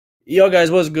Yo, guys,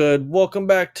 what's good? Welcome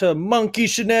back to Monkey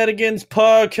Shenanigans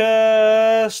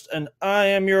Podcast, and I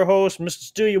am your host, Mr.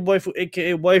 Steal Your Waifu,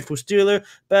 aka Waifu Stealer,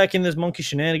 back in this Monkey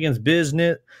Shenanigans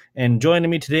business. And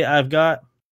joining me today, I've got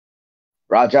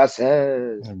Raja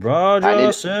says.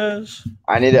 Raja says.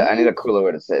 I need a cooler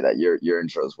way to say that. Your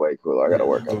intro is way cooler. I gotta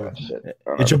work on that shit.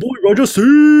 It's your boy Raja says.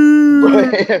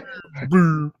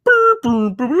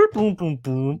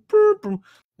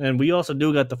 And we also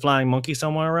do got the flying monkey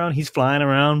somewhere around. He's flying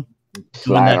around.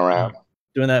 Doing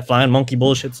that flying monkey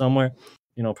bullshit somewhere.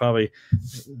 You know, probably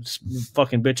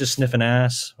fucking bitches sniffing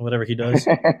ass, whatever he does.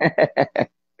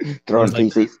 Throwing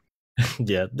feces.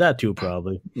 Yeah, that too,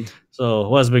 probably. So,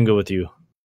 what's been good with you?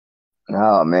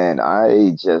 Oh, man,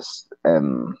 I just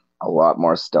am a lot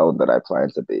more stoned than I plan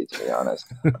to be honest.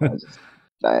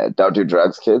 I don't do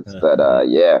drugs, kids, but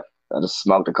yeah. I just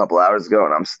smoked a couple hours ago,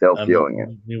 and I'm still feeling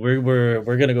it.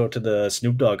 We're gonna go to the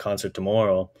Snoop Dogg concert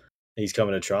tomorrow. He's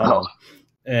coming to Toronto,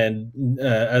 and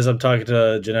as I'm talking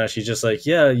to Janesh, he's just like,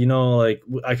 "Yeah, you know, like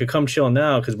I could come chill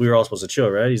now because we were all supposed to chill,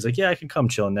 right?" He's like, "Yeah, I can come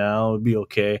chill now. It'd be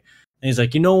okay." And he's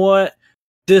like, "You know what?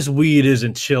 This weed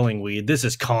isn't chilling weed. This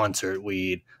is concert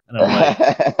weed." And I'm like,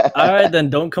 "All right, then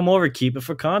don't come over. Keep it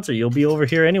for concert. You'll be over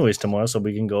here anyways tomorrow, so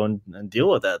we can go and deal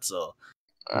with that." So,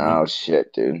 oh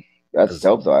shit, dude. That's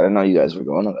dope, though. I didn't know you guys were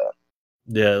going to that.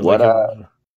 Yeah. What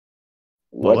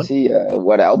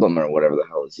album or whatever the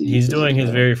hell is he? He's doing his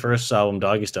very first album,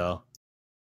 Doggy Style.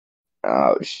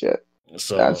 Oh, shit.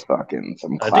 So that's fucking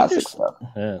some classic stuff.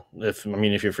 Yeah. If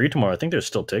you're free tomorrow, I think there's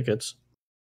still tickets.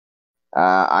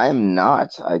 I am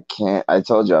not. I can't. I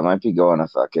told you I might be going to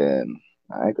fucking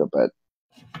Niagara, but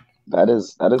that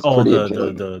is pretty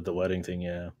appealing. The wedding thing,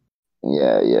 yeah.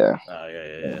 Yeah. Oh,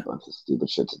 yeah. A bunch of stupid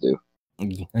shit to do.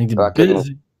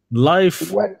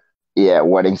 Life.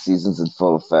 Wedding season's in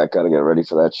full effect. Gotta get ready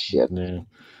for that shit. Yeah.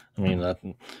 I mean,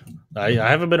 I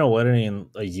haven't been to a wedding in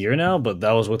a year now, but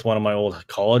that was with one of my old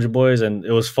college boys, and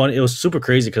it was fun. It was super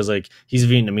crazy because like he's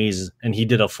Vietnamese, and he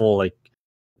did a full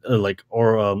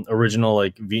original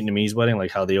like Vietnamese wedding,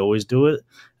 like how they always do it.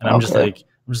 And I'm just like,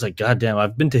 God damn!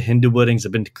 I've been to Hindu weddings,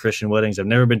 I've been to Christian weddings, I've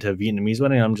never been to a Vietnamese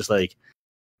wedding. I'm just like,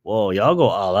 whoa, y'all go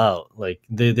all out. Like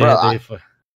there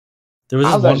was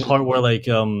this one part where like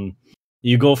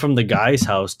you go from the guy's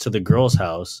house to the girl's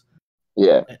house.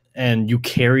 Yeah. And you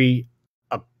carry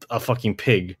a fucking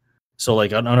pig. So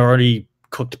like an already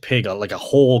cooked pig, like a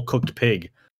whole cooked pig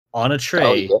on a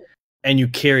tray, and you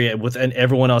carry it and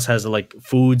everyone else has like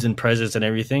foods and presents and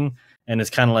everything. And it's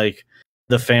kind of like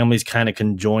the families kind of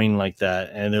conjoin like that.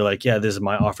 And they're like, yeah, this is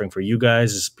my offering for you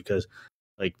guys. It's because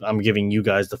like I'm giving you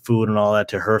guys the food and all that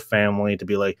to her family to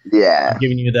be like, yeah, I'm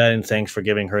giving you that and thanks for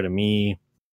giving her to me.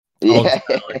 All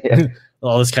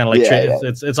all this kind of like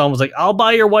it's almost like I'll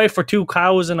buy your wife for 2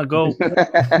 cows and a goat.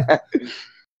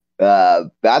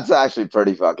 That's actually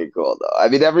pretty fucking cool, though. I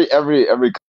mean, every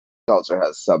culture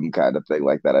has some kind of thing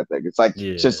like that. I think it's like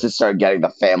just to start getting the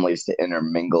families to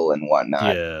intermingle and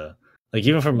whatnot. Yeah, like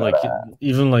even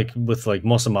with like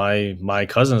most of my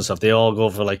cousins and stuff, they all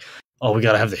go for like, oh, we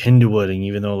gotta have the Hindu wedding,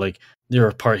 even though like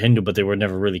they're part Hindu, but they were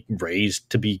never really raised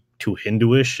to be too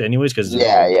Hinduish, anyways, because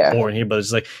they're born here. But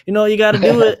it's like, you know, you got to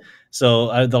do it.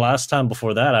 So the last time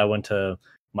before that, I went to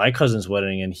my cousin's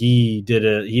wedding, and he did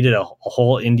a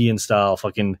whole Indian style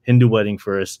fucking Hindu wedding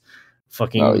for us,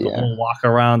 fucking the whole walk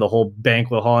around, the whole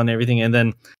banquet hall and everything. And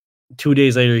then 2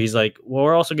 days later, he's like, well,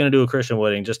 we're also gonna do a Christian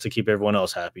wedding just to keep everyone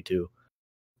else happy too.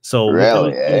 So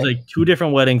it was like 2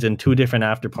 different weddings and 2 different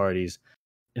after parties.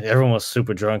 And everyone was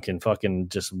super drunk and fucking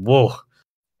just whoa.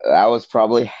 That was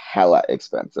probably hella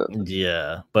expensive.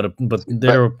 Yeah, but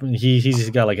he's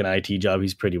got like an IT job.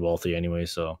 He's pretty wealthy anyway,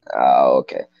 so. Oh,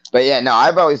 okay. But yeah, no,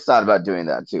 I've always thought about doing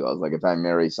that too. I was like, if I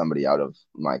marry somebody out of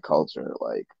my culture,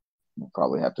 like, we'll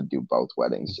probably have to do both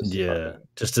weddings.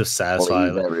 Just to satisfy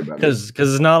everybody. Because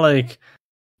it's not like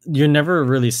you're never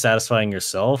really satisfying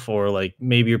yourself, or like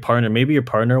maybe your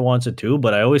partner wants it too.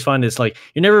 But I always find it's like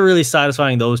you're never really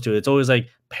satisfying those two. It's always like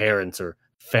parents or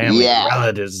family,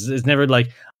 relatives. It's never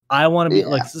like I want to be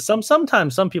like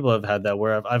sometimes some people have had that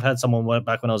where I've had someone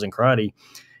back when I was in karate.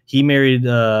 He married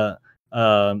an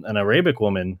Arabic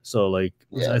woman, so like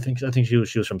I think she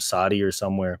was from Saudi or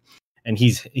somewhere, and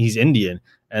he's Indian,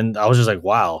 and I was just like,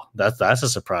 wow, that's a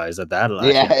surprise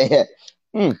that.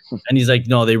 And he's like,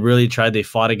 no, they really tried. They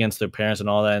fought against their parents and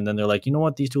all that, and then they're like, you know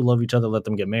what, these two love each other, let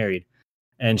them get married.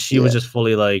 And she was just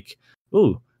fully like,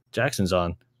 ooh, Jackson's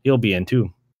on, he'll be in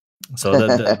too. So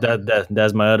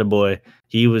that's my other boy.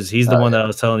 He's the one that I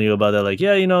was telling you about. That like,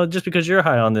 yeah, you know, just because you're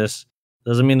high on this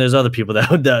doesn't mean there's other people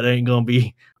that ain't gonna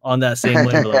be on that same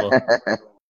level.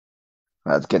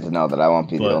 That's good to know that I won't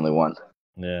be the only one.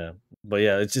 Yeah, But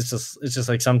yeah, it's just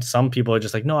like some people are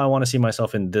just like, no, I want to see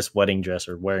myself in this wedding dress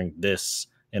or wearing this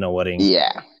in a wedding.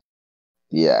 Yeah.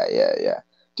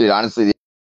 Dude, honestly,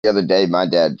 the other day, my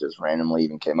dad just randomly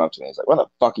even came up to me. He's like, "When the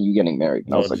fuck are you getting married?"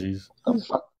 And I was like, "What the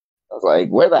fuck?" I was like,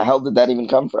 "Where the hell did that even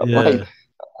come from?" Yeah. Like,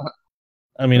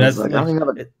 I mean, that's like,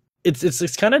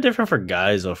 it's kind of different for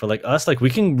guys though. For like us, like we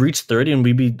can reach 30 and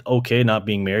we be okay not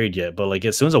being married yet. But like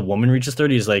as soon as a woman reaches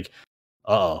 30, it's like,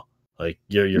 like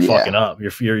you're fucking up.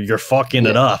 You're fucking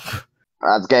it up.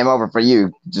 That's game over for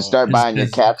you. Just start buying your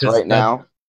cats right now.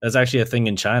 That's actually a thing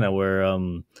in China where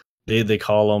they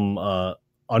call them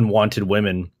unwanted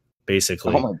women,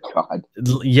 basically. Oh my god.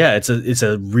 Yeah, it's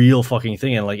a real fucking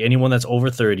thing, and like anyone that's over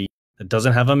 30 that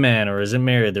doesn't have a man or isn't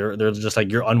married, they're just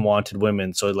like you're unwanted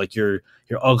women. So like you're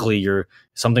ugly,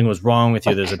 something was wrong with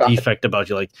you. There's a defect about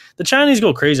you. Like the Chinese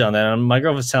go crazy on that. And my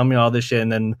girlfriend's telling me all this shit,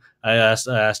 and then I asked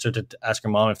her to ask her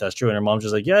mom if that's true, and her mom's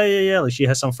just like, yeah. Like she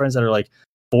has some friends that are like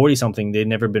 40 something, they've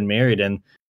never been married, and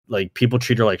like people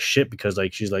treat her like shit because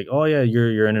like she's like, oh yeah,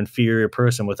 you're an inferior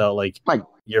person without like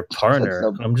your partner.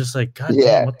 So, I'm just like, god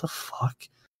damn, what the fuck?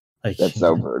 Like that's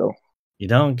so brutal. You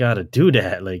don't gotta do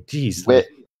that. Like, geez.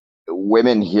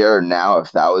 Women here now,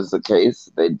 if that was the case,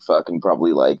 they'd fucking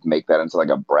probably like make that into like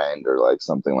a brand or like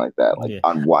something like that. Like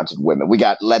unwanted women. We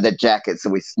got leather jackets, so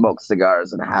we smoke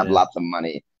cigars and have lots of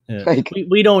money. Yeah. Like,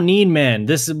 we don't need men.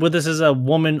 This is a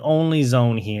woman only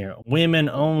zone here. Women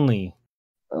only.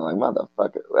 I'm like,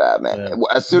 motherfucker, man. Yeah.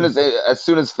 As soon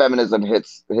as feminism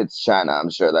hits China, I'm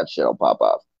sure that shit'll pop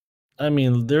off. I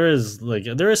mean, there is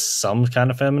some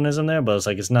kind of feminism there, but it's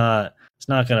like it's not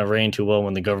gonna reign too well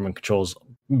when the government controls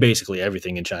basically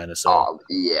everything in China. So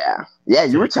yeah,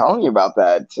 you were telling me about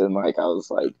that, and like I was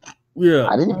like, yeah,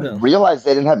 I didn't even realize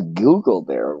they didn't have Google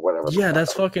there or whatever. Yeah,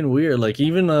 that's fucking weird. Like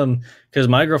even because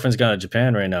my girlfriend's gone to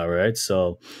Japan right now, right?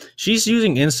 So she's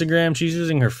using Instagram, she's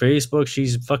using her Facebook,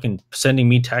 she's fucking sending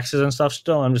me texts and stuff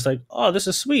still. I'm just like, oh, this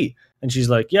is sweet. And she's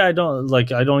like, yeah, I don't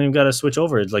even gotta switch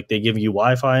over. It's like they give you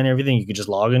Wi-Fi and everything. You can just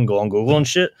log in, go on Google and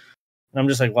shit. And I'm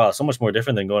just like, wow, so much more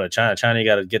different than going to China. China, you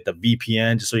gotta get the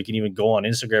VPN just so you can even go on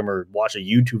Instagram or watch a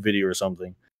YouTube video or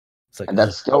something. It's like, and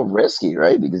that's still risky,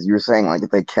 right? Because you were saying like if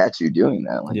they catch you doing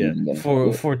that, like yeah,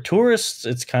 for tourists,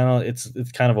 it's kind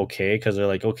of okay because they're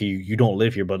like, okay, you don't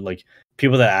live here, but like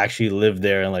people that actually live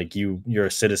there and like you're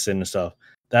a citizen and stuff,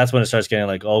 that's when it starts getting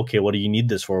like, okay, what do you need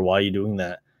this for? Why are you doing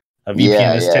that? A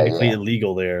VPN is technically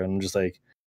illegal there, and I'm just like,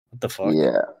 what the fuck?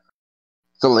 Yeah,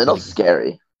 it's a little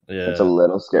scary. Yeah, it's a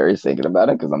little scary thinking about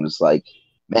it because I'm just like,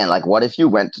 man, like what if you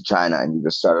went to China and you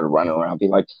just started running around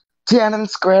being like, Tiananmen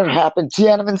Square happened.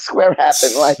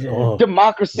 Like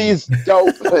democracy is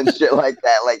dope and shit like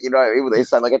that. Like, you know what I mean? They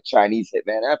sound like a Chinese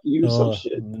hitman after you some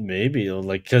shit. Maybe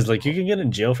like because like you can get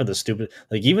in jail for the stupid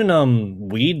like even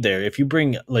weed there. If you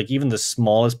bring like even the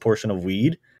smallest portion of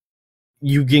weed,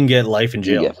 you can get life in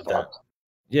jail with that.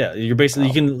 Yeah, you're basically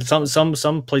you can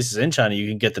some places in China you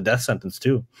can get the death sentence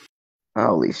too.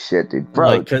 Holy shit, dude,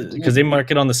 bro! Because they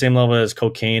mark it on the same level as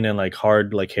cocaine and like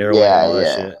hard like heroin and all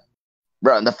that shit.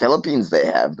 Bro, in the Philippines, they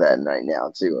have that right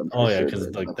now, too. Because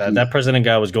like that president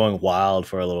guy was going wild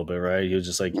for a little bit, right? He was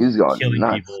just like killing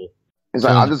nuts. People. He's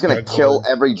like, I'm just going to kill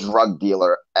every drug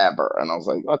dealer ever. And I was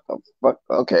like, what the fuck?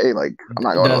 Okay, like, I'm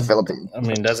not going to the Philippines. I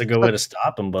mean, that's a good way to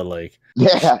stop him, but like...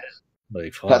 Yeah.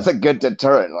 Like, that's a good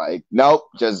deterrent. Like, nope,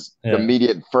 just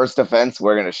immediate first offense,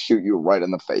 we're going to shoot you right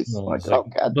in the face.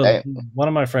 God damn. One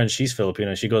of my friends, she's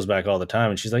Filipino. She goes back all the time,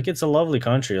 and she's like, it's a lovely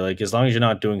country. Like, as long as you're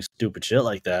not doing stupid shit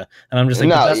like that. And I'm just like,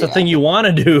 that's the thing you want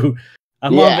to do.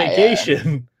 I'm on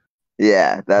vacation.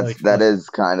 Yeah, that is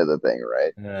kind of the thing,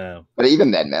 right? Yeah. But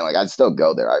even then, man, like, I'd still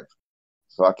go there. I'd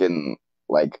fucking,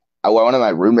 like, one of my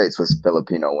roommates was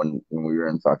Filipino when we were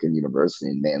in fucking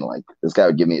university, and man, like, this guy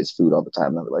would give me his food all the time,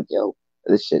 and I'd be like, yo,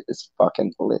 this shit is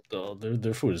fucking lit. Oh,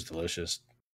 their food is delicious.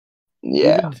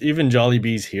 Yeah. Even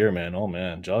Jollibee's here, man. Oh,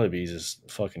 man. Jollibee's is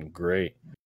fucking great.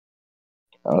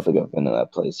 I don't think I've been to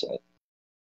that place yet.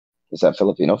 Is that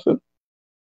Filipino food?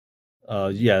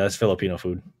 Yeah, that's Filipino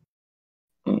food.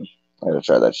 I gotta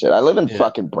try that shit. I live in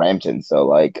fucking Brampton, so,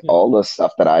 like, all the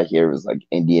stuff that I hear is, like,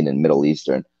 Indian and Middle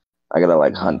Eastern. I gotta,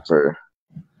 like, hunt for...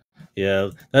 Yeah,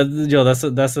 that's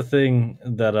the thing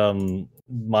that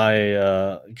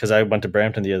because I went to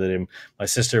Brampton the other day. My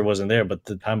sister wasn't there, but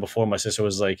the time before, my sister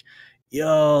was like,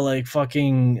 "Yo, like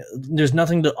fucking, there's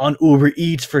nothing on Uber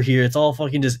Eats for here. It's all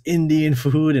fucking just Indian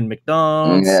food and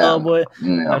McDonald's, Subway."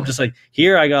 And I'm just like,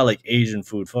 here I got like Asian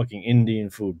food, fucking Indian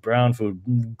food, brown food,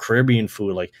 Caribbean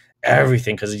food, like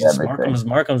everything. Because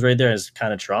Markham's right there is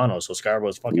kind of Toronto, so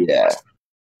Scarborough's fucking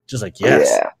just like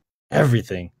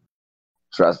everything.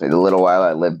 Trust me, the little while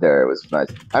I lived there, it was nice.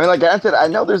 I mean, like, granted, I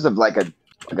know there's a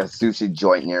like a sushi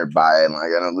joint nearby, and like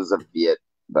I know there's a Viet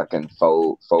fucking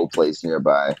faux place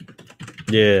nearby.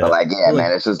 Yeah, but like yeah,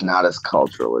 man, it's just not as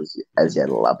cultural as you'd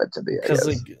love it to be. Because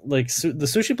the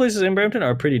sushi places in Brampton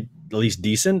are pretty at least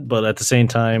decent, but at the same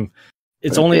time,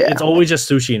 it's always just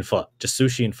sushi and pho,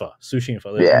 sushi and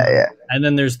pho. Yeah. And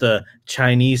then there's the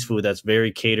Chinese food that's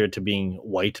very catered to being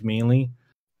white mainly.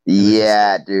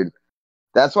 Yeah, dude.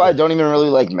 That's why I don't even really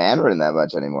like Mandarin that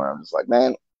much anymore. I'm just like,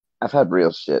 man, I've had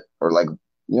real shit, or like,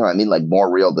 you know what I mean, like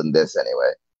more real than this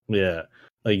anyway. Yeah,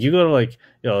 like you go to like,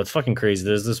 it's fucking crazy.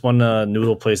 There's this one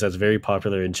noodle place that's very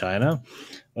popular in China.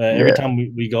 Every time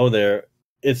we go there,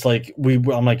 it's like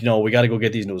I'm like, we got to go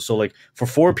get these noodles. So like for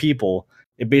 4 people,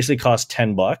 it basically costs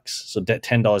 $10, so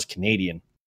 $10 Canadian.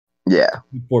 Yeah,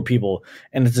 4 people,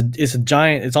 and it's a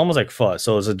giant. It's almost like pho.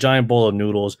 So it's a giant bowl of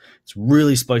noodles. It's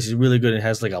really spicy, really good. It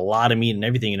has like a lot of meat and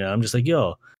everything in it. I'm just like,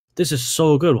 this is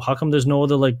so good. How come there's no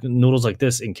other like noodles like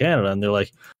this in Canada? And they're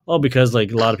like, because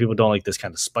like a lot of people don't like this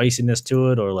kind of spiciness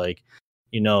to it, or like,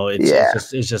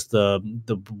 it's just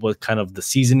the what kind of the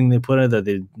seasoning they put in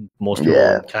that most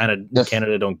people kind of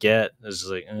Canada don't get. It's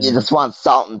just like you just want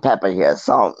salt and pepper here,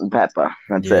 salt and pepper.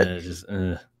 That's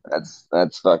it.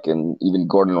 That's fucking even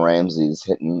Gordon Ramsay's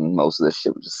hitting most of this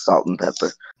shit with just salt and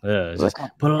pepper. Yeah, just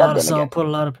put a lot of salt, put a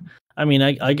lot of. I mean,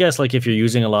 I guess like if you're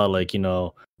using a lot of like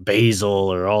basil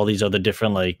or all these other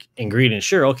different like ingredients,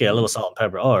 sure, okay, a little salt and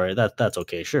pepper, all right, that's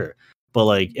okay, sure. But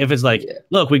like if it's like,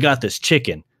 look, we got this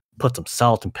chicken, put some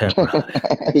salt and pepper on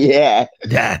it. Yeah,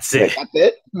 that's it.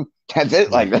 That's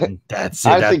it. Like that's it.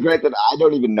 Honestly, great that I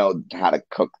don't even know how to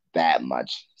cook that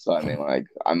much. So I mean, like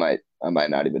I might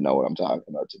not even know what I'm talking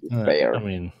about, to be fair.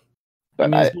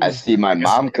 But I see my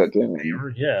mom cooking.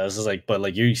 Yeah, this is like, but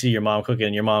like you see your mom cooking,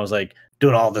 and your mom's like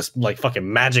doing all this like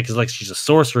fucking magic, is like she's a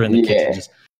sorcerer in the kitchen. Just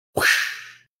whoosh.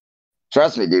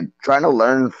 Trust me, dude. Trying to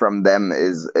learn from them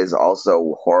is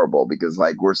also horrible, because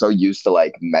like we're so used to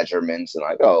like measurements and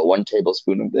like, 1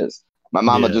 tablespoon of this. My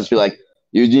mom would just be like,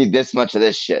 you need this much of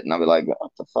this shit, and I'll be like,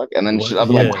 what the fuck? And then I'll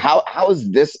be like, how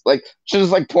is this? Like, she'll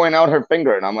just like point out her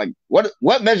finger, and I'm like, what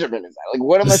measurement is that? Like,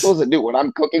 what am I supposed to do when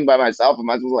I'm cooking by myself? Am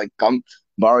I supposed to like come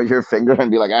borrow your finger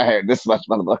and be like, I heard this much,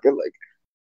 motherfucker? Like,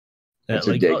 it's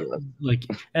ridiculous.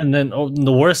 And then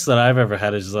the worst that I've ever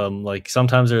had is like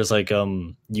sometimes there's like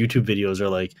YouTube videos or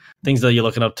like things that you're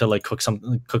looking up to like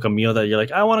cook a meal that you're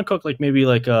like, I want to cook like maybe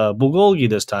like bulgogi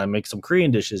this time, make some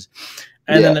Korean dishes.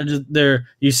 And then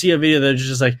you see a video that's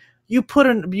just like, you put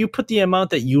the amount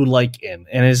that you like in,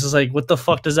 and it's just like, what the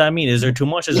fuck does that mean? Is there too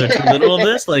much? Is there too little of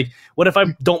this? Like, what if I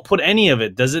don't put any of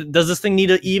it? Does this thing need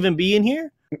to even be in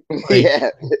here?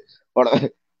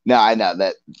 Like, no, I know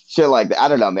that shit like that. I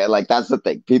don't know, man. Like that's the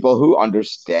thing. People who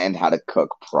understand how to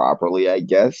cook properly, I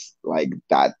guess, like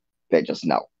that, they just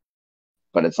know.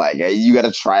 But it's like you got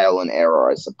to trial and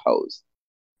error, I suppose.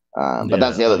 But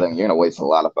that's the other thing. You're gonna waste a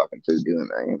lot of fucking food doing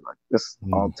that. You're like, this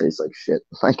all tastes like shit.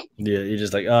 Like, you're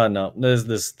just like, oh no,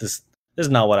 this is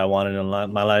not what I wanted in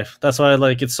my life. That's why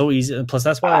like it's so easy. And plus,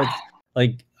 that's why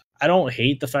like I don't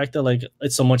hate the fact that like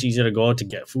it's so much easier to go out to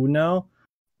get food now.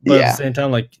 But at the same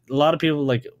time, like a lot of people,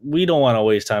 like we don't want to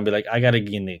waste time. Be like, I got to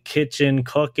get in the kitchen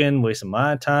cooking, wasting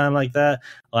my time like that.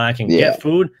 When I can get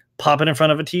food, pop it in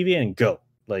front of a TV, and go.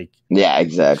 Like, yeah,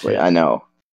 exactly. Shit. I know.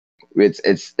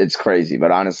 It's crazy, but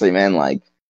honestly, man, like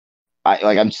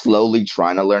I'm slowly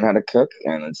trying to learn how to cook,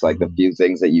 and it's like the few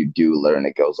things that you do learn,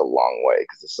 it goes a long way,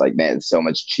 because it's like, man, it's so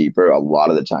much cheaper. A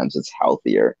lot of the times, it's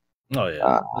healthier. Oh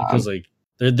yeah, because like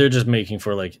they're just making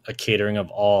for like a catering of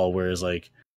all, whereas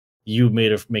like you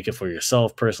make it for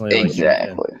yourself personally.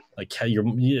 Exactly. Like you're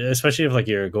especially if like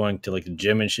you're going to like the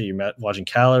gym and shit, you're watching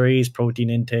calories,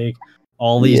 protein intake,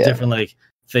 all these different like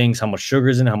things, how much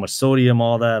sugar's in, how much sodium,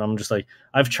 all that. I'm just like,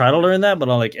 I've tried to learn that, but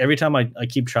I'm like every time I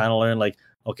keep trying to learn like,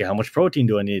 okay, how much protein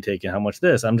do I need to take and how much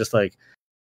this? I'm just like,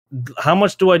 how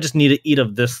much do I just need to eat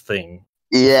of this thing?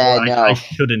 Yeah, I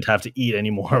shouldn't have to eat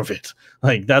any more of it.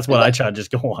 Like that's what I try to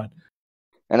just go on.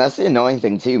 And that's the annoying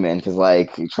thing too, man, because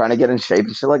like trying to get in shape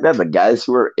and shit like that, the guys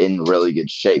who are in really good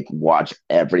shape watch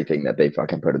everything that they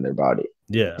fucking put in their body.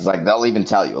 Yeah. It's like they'll even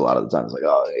tell you a lot of the times, like,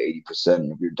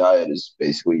 80% of your diet is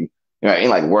basically, you know what I mean?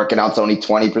 Like working out's only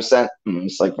 20%.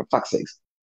 It's like, for fuck's sakes.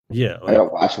 Yeah. Like, I gotta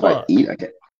watch what I eat.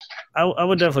 I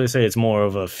would definitely say it's more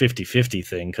of a 50-50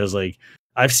 thing, because like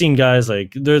I've seen guys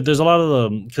like there's a lot of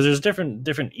them, because there's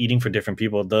different eating for different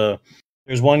people.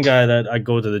 There's one guy that I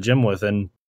go to the gym with, and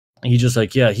he's just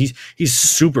like, he's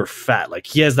super fat. Like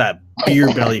he has that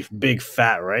beer belly, big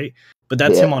fat, right? But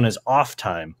that's him on his off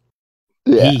time.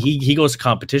 Yeah. He goes to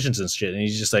competitions and shit, and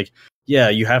he's just like,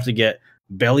 you have to get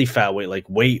belly fat weight, like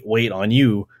weight on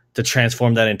you to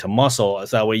transform that into muscle.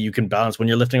 So that way you can balance when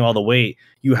you're lifting all the weight.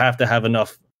 You have to have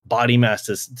enough body mass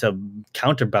to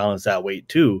counterbalance that weight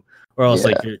too, or else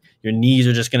like your knees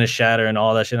are just gonna shatter and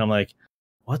all that shit. I'm like,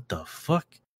 what the fuck?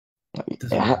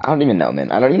 I don't even know,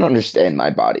 man. I don't even understand my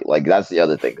body. Like that's the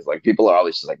other thing, because like people are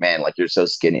always just like, man, like you're so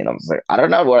skinny, and I'm just like, I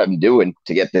don't know what I'm doing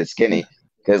to get this skinny,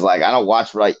 because like I don't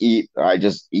watch what I eat, or I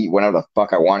just eat whenever the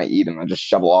fuck I want to eat, and I just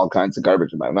shovel all kinds of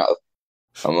garbage in my mouth.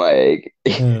 I'm like,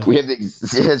 we have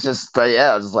it's just, but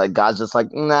yeah, it's just like God's just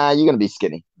like, nah, you're gonna be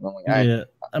skinny. I'm like, yeah,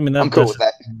 I mean I'm cool with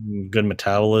that. Good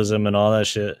metabolism and all that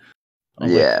shit.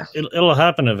 Yeah, like, it'll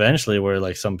happen eventually where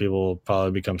like some people will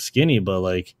probably become skinny, but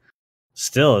like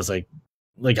still, it's like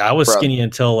I was skinny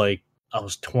until like I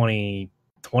was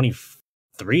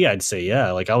 23, I'd say.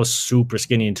 Yeah, like I was super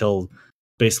skinny until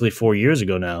basically 4 years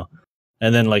ago now,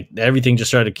 and then like everything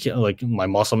just started, like my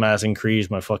muscle mass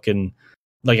increased, my fucking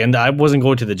like, and I wasn't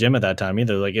going to the gym at that time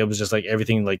either. Like it was just like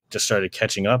everything like just started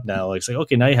catching up now. Like it's like,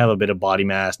 okay, now you have a bit of body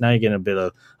mass, now you're getting a bit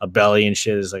of a belly and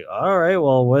shit. It's like, all right,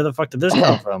 well, where the fuck did this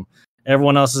come from?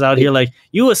 Everyone else is out here like,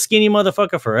 you a skinny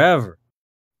motherfucker forever.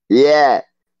 Yeah,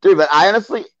 dude, but I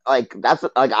honestly like that's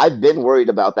like I've been worried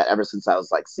about that ever since I was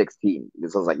like 16,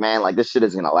 because I was like, man, like this shit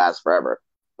is gonna last forever.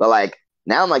 But like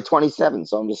now I'm like 27,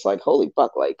 so I'm just like, holy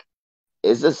fuck, like,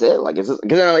 is this it? Like, is this?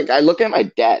 Because like I look at my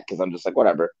dad, because I'm just like,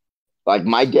 whatever. Like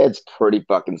my dad's pretty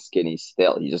fucking skinny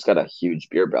still. He just got a huge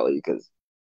beer belly because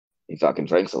he fucking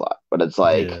drinks a lot. But it's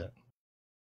like,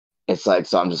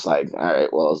 so I'm just like, all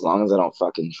right, well, as long as I don't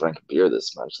fucking drink beer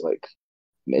this much, like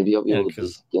maybe I'll be able to be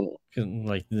skinny.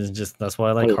 Like that's why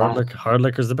I like hard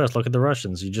liquor is the best. Look at the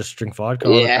Russians. You just drink vodka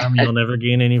all the time, you'll never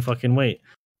gain any fucking weight.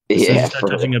 As soon as you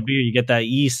start touching a beer, you get that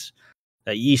yeast.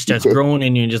 That yeast starts growing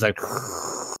in you and just like.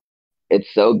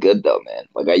 It's so good though, man.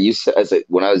 Like I used to,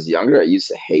 when I was younger, I used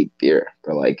to hate beer.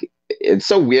 But like, it's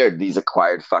so weird, these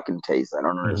acquired fucking tastes. I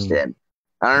don't understand.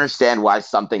 I don't understand why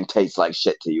something tastes like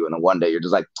shit to you, and then one day you're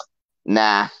just like,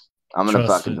 nah, I'm gonna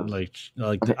fucking like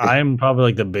I'm probably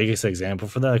like the biggest example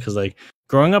for that, because like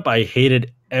growing up, I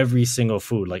hated every single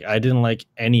food. Like I didn't like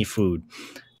any food.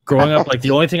 Growing up, like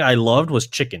the only thing I loved was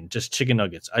chicken, just chicken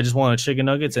nuggets. I just wanted chicken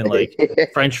nuggets and like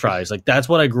French fries. Like that's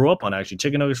what I grew up on, actually.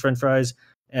 Chicken nuggets, French fries,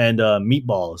 and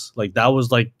meatballs. Like that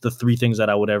was like the three things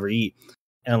that I would ever eat.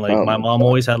 And like my mom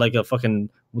always had like a fucking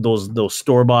those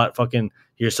store-bought fucking,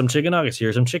 here's some chicken nuggets,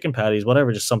 here's some chicken patties,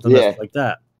 whatever, just something that's like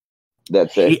that.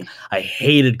 That's it. I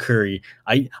hated curry.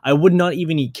 I would not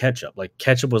even eat ketchup. Like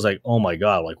ketchup was like, oh my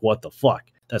god, like what the fuck?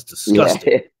 That's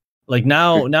disgusting. Yeah. Like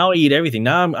now I eat everything.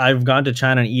 Now I've gone to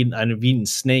China and I've eaten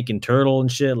snake and turtle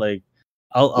and shit. Like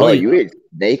I'll you eat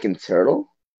snake and turtle?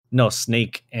 No,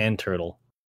 snake and turtle.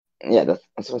 Yeah, that's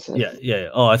what I said. Yeah.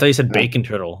 Oh, I thought you said bacon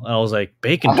turtle. I was like,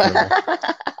 bacon turtle.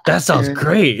 That sounds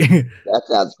great. That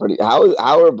sounds pretty. How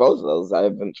are both of those? I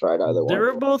haven't tried either one.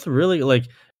 They're both really like.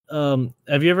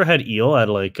 Have you ever had eel at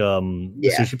like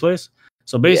the sushi place?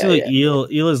 So basically, eel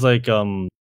is like the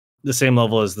same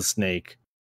level as the snake.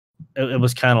 It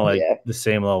was kind of like the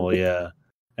same level, yeah.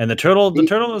 And the turtle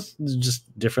is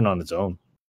just different on its own.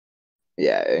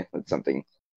 Yeah, it's something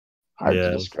hard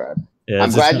to describe. Yeah,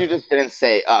 I'm glad you just didn't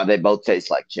say, "Oh, they both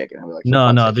taste like chicken." I'm like,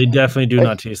 no, they definitely do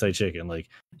not taste like chicken. Like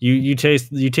you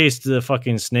taste the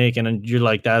fucking snake, and you're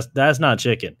like, that's not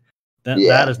chicken.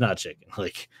 That is not chicken.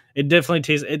 Like it definitely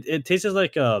tastes. It tastes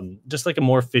like just like a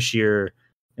more fishier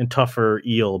and tougher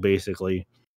eel, basically.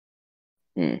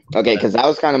 Okay, because that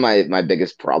was kind of my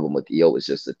biggest problem with eel, was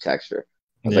just the texture.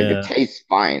 It's like it tastes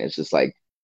fine. It's just like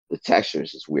the texture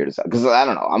is just weird as hell. Because I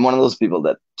don't know, I'm one of those people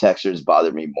that textures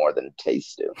bother me more than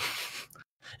tastes do.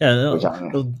 Yeah,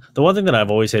 the one thing that I've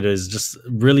always hated is just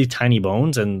really tiny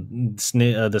bones, and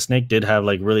the snake did have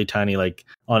like really tiny, like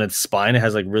on its spine, it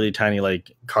has like really tiny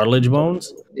like cartilage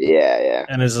bones. Yeah.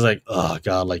 And it's just like, oh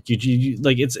god, like you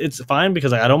like it's fine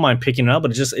because like, I don't mind picking it up,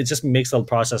 but it just makes the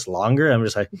process longer. I'm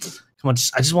just like, come on,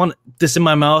 I just want this in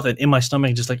my mouth and in my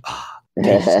stomach, just like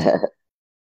yeah.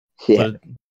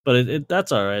 But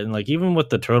that's all right. And like even with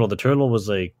the turtle was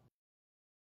like.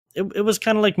 It was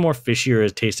kind of like more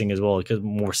fishier tasting as well, because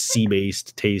more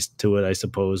sea-based taste to it, I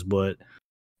suppose. But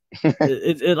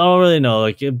it I don't really know.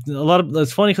 Like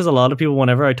it's funny because a lot of people,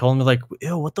 whenever I told them, they're like,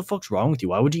 "Ew, what the fuck's wrong with you?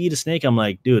 Why would you eat a snake?" I'm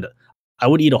like, dude, I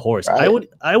would eat a horse. Right.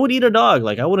 I would eat a dog.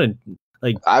 Like I wouldn't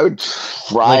like. I would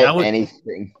try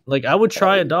anything. Like I would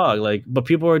try a dog. Like, but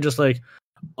people are just like,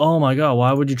 oh my god,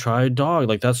 why would you try a dog?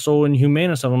 Like that's so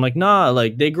inhumane and stuff. I'm like, nah.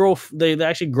 Like they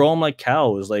actually grow them like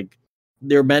cows. Like.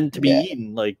 They're meant to be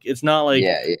eaten. Like it's not like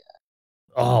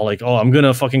I'm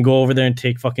gonna fucking go over there and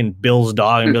take fucking Bill's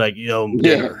dog and be like, yo,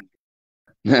 dinner.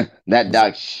 That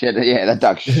dog shit. Yeah, that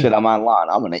dog shit on my lawn.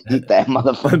 I'm gonna eat that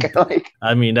motherfucker. Like,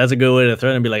 I mean, that's a good way to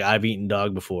threaten and be like, I've eaten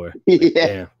dog before. Like, yeah,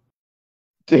 damn.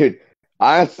 dude.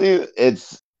 Honestly,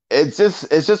 it's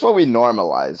just what we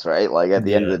normalize, right? Like at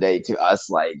the end of the day, to us,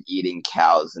 like eating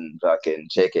cows and fucking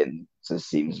chicken just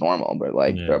seems normal. But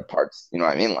like there are parts, you know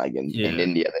what I mean? Like in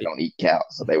India, they don't eat cows,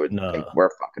 so they would think we're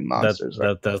fucking monsters,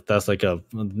 right? That's like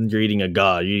you're eating a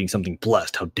god, you're eating something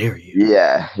blessed. How dare you?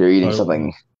 Yeah, you're eating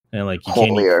something. And like you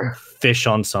holier. Can't eat fish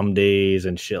on some days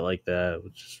and shit like that,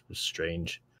 which is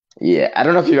strange. Yeah, I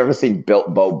don't know if you've ever seen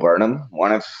Bo Burnham.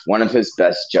 One of his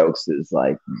best jokes is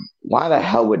like, why the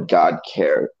hell would God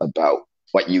care about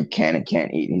what you can and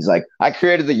can't eat? He's like, I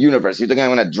created the universe. You think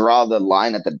I'm going to draw the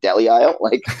line at the deli aisle?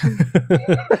 Like,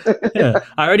 yeah,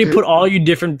 I already put all you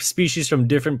different species from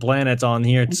different planets on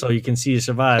here so you can see you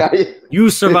survive. You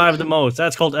survive the most.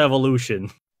 That's called evolution.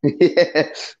 Yeah.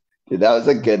 Dude, that was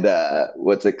a good,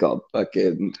 what's it called?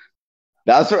 Fucking,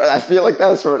 I feel like that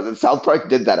was for South Park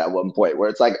did that at one point where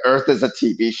it's like Earth is a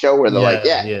TV show where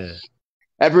they're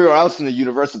everywhere else in the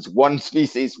universe it's one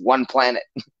species, one planet.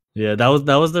 Yeah, that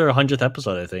was their 100th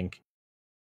episode, I think.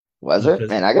 Was it?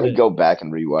 Man, I gotta go back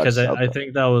and rewatch. Because I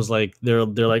think that was like they're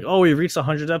like, oh, we reached the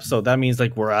 100th episode. That means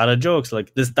like we're out of jokes.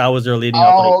 Like that was their leading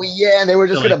up. Oh yeah, and they were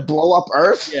just gonna blow up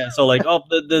Earth. Yeah, so like, oh,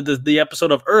 the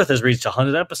episode of Earth has reached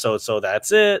 100 episodes, so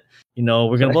that's it. You know,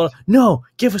 we're gonna blow. No,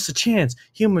 give us a chance.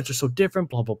 Humans are so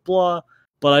different. Blah blah blah.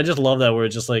 But I just love that we're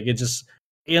just like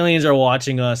aliens are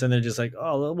watching us, and they're just like,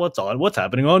 oh, what's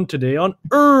happening on today on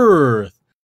Earth?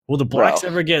 Will the blacks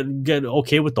ever get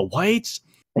okay with the whites?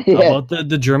 Yeah. How about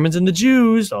the Germans and the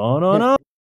Jews? On.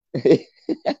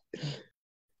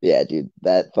 Yeah, dude,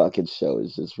 that fucking show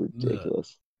is just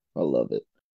ridiculous. I love it.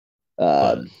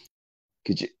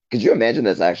 Could you imagine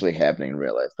this actually happening in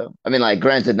real life though? I mean, like,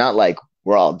 granted, not like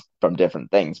we're all from different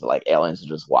things, but like aliens are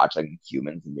just watching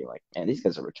humans and being like, man, these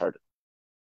guys are retarded.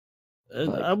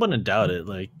 I wouldn't doubt it.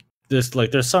 Like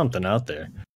there's something out there.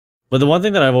 But the one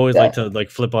thing that I've always liked to like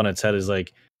flip on its head is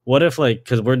like, what if like,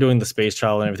 because we're doing the space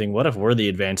travel and everything, what if we're the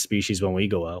advanced species when we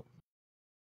go out?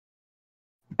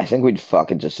 I think we'd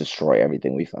fucking just destroy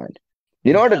everything we find.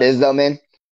 You know what it is though, man?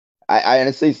 I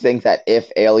honestly think that if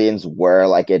aliens were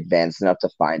like advanced enough to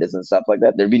find us and stuff like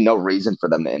that, there'd be no reason for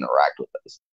them to interact with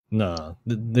us. No,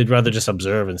 they'd rather just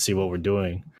observe and see what we're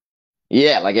doing.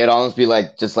 Yeah, like it'd almost be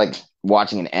like just like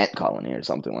watching an ant colony or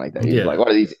something like that. You'd be like, what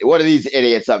are these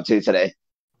idiots up to today?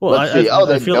 Well, let's see.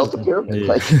 They built the pyramid.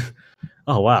 Like,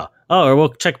 oh wow. Oh, or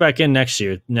we'll check back in next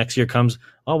year. Next year comes.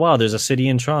 Oh wow, there's a city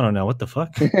in Toronto now. What the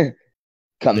fuck?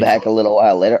 Come back a little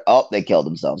while later. Oh, they killed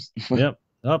themselves. Yep.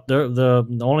 Oh,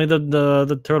 only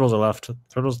the turtles are left.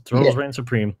 Turtles reign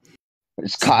supreme.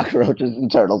 There's cockroaches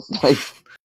and turtles. Like,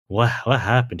 what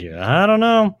happened here? I don't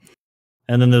know.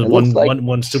 And then the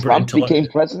one super Trump became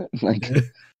president. Like,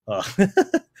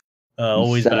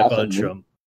 always back on Trump.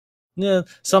 Yeah,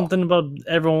 something about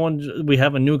everyone. We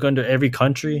have a nuke under every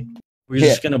country. We're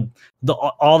just gonna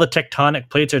all the tectonic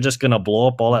plates are just gonna blow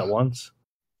up all at once.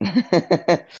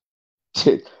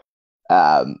 Dude,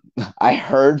 I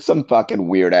heard some fucking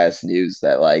weird ass news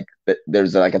that like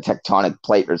there's like a tectonic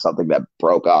plate or something that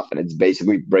broke off, and it's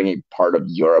basically bringing part of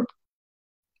Europe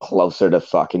closer to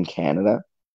fucking Canada.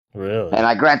 Really?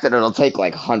 And granted, it'll take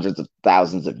like hundreds of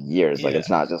thousands of years. Yeah. Like it's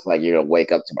not just like you're gonna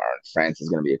wake up tomorrow and France is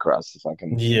gonna be across the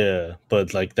fucking. Yeah,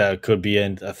 but like that could be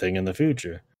a thing in the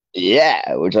future.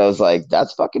 Yeah, which I was like,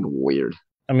 that's fucking weird.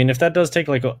 I mean, if that does take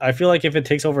like, I feel like if it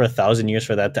takes over 1,000 years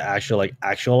for that to actually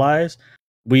actualize,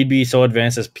 we'd be so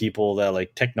advanced as people that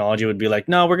like technology would be like,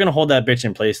 no, we're gonna hold that bitch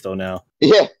in place though now.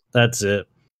 Yeah, that's it.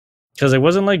 Because it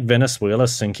wasn't like Venezuela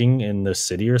sinking in the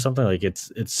city or something. Like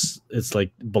it's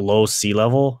like below sea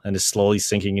level and is slowly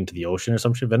sinking into the ocean or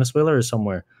some shit. Venezuela or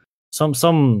somewhere, some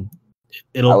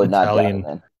Italian.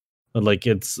 It, but like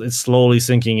it's slowly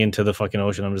sinking into the fucking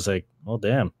ocean. I'm just like, oh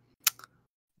damn.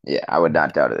 Yeah, I would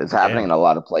not doubt it. It's happening in a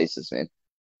lot of places, man.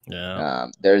 Yeah.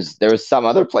 There's some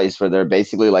other place where they're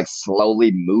basically like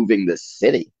slowly moving the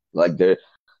city. Like they're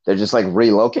just like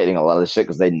relocating a lot of the shit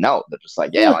because they know they're just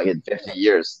like, like in 50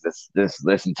 years,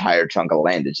 this entire chunk of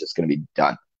land is just gonna be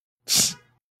done.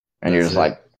 And you're just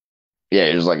like,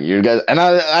 you guys. And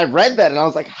I read that and I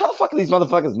was like, how the fuck are these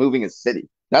motherfuckers moving a city?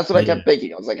 That's what I kept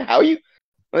thinking. I was like, what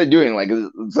are they doing? Like,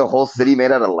 is the whole city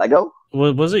made out of Lego?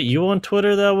 Was it you on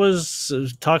Twitter that was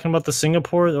talking about the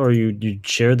Singapore, or you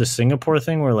shared the Singapore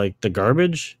thing where like the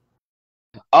garbage?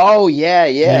 Oh yeah.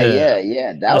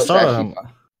 That was actually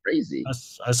crazy.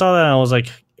 I saw that and I was like,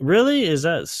 really? Is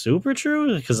that super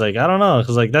true? Because like I don't know,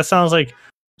 because like that sounds like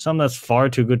something that's far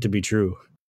too good to be true.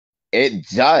 It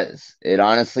does. It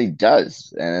honestly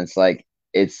does, and it's like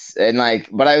it's and like,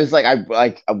 but I was like,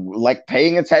 like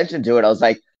paying attention to it. I was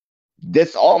like,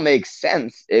 this all makes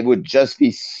sense. It would just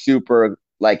be super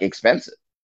like expensive.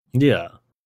 Yeah,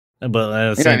 but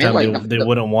at the same time, they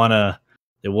wouldn't want to.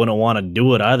 They wouldn't want to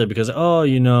do it either because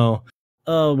we don't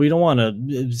want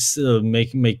to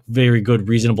make very good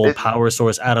reasonable power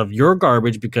source out of your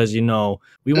garbage because we want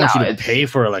you to pay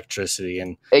for electricity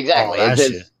and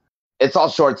exactly. It's all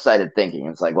short-sighted thinking.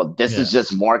 It's like, well, this is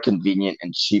just more convenient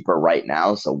and cheaper right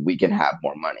now, so we can have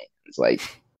more money. It's like,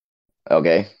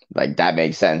 okay, like that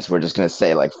makes sense. We're just gonna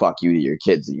say like fuck you to your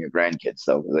kids and your grandkids,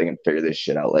 though, because they can figure this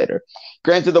shit out later.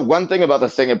 Granted, the one thing about the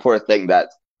Singapore thing that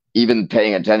even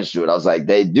paying attention to it, I was like,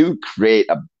 they do create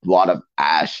a lot of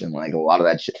ash and like a lot of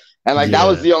that shit. And like that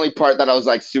was the only part that I was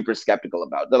like super skeptical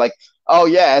about. They're like, oh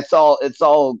yeah, it's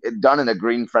all done in a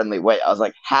green friendly way. I was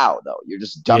like, how though? You're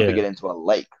just dumping it into a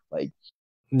lake, like.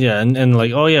 Yeah, and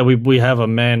like, oh yeah, we have a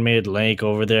man-made lake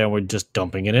over there, and we're just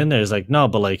dumping it in there. It's like, no,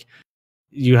 but like,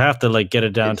 you have to like get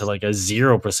it down to like a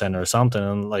 0% or something,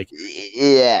 and like,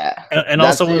 yeah. And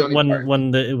also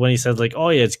when he says like, oh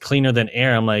yeah, it's cleaner than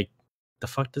air, I'm like, the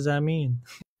fuck does that mean?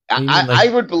 I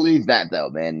would believe that though,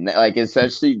 man. Like,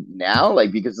 especially now,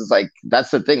 like, because it's like that's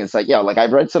the thing. It's like, yeah, like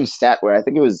I've read some stat where I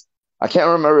think it was, I can't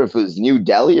remember if it was New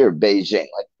Delhi or Beijing.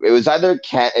 Like it was either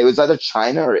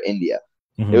China or India.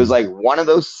 Mm-hmm. It was like one of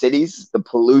those cities. The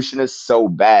pollution is so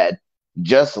bad.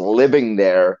 Just living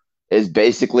there is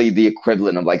basically the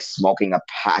equivalent of like smoking a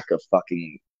pack of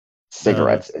fucking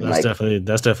cigarettes. That's definitely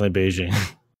Beijing.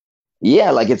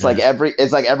 Yeah, like it's like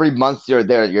every month you're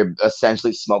there, you're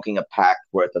essentially smoking a pack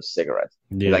worth of cigarettes.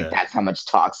 Yeah. Like that's how much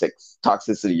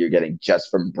toxicity you're getting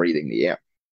just from breathing the air.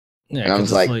 Yeah, and I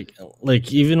was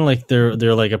like even like they're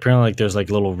like apparently like there's like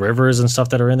little rivers and stuff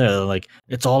that are in there. Like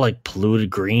it's all like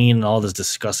polluted green and all this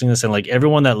disgustingness, and like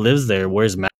everyone that lives there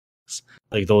wears masks,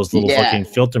 like those little fucking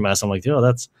filter masks. I'm like, yo,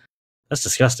 that's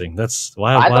disgusting. That's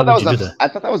why would you do that? I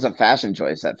thought that was a fashion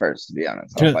choice at first, to be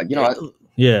honest. I was like, you know what?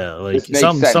 Yeah, like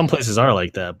some places are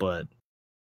like that, but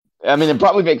I mean, it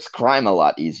probably makes crime a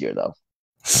lot easier, though.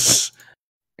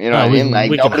 You know what I mean?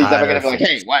 Like nobody's ever gonna be like,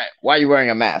 "Hey, why are you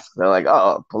wearing a mask?" They're like,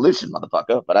 "Oh, pollution,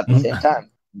 motherfucker!" But at the same time,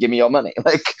 give me your money.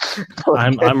 Like,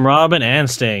 I'm robbing and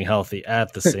staying healthy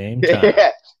at the same time.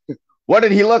 Yeah. What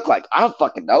did he look like? I don't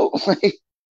fucking know. Like,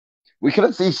 we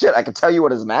couldn't see shit. I could tell you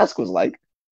what his mask was like.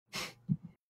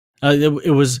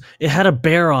 It had a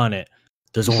bear on it.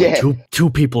 There's only two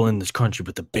people in this country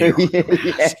with the bear on their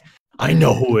mask. I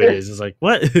know who it is. It's like,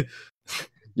 what?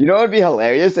 You know what would be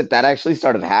hilarious if that actually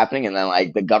started happening and then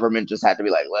like the government just had to be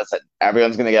like, listen,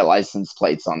 everyone's gonna get license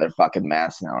plates on their fucking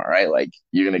masks now, all right? Like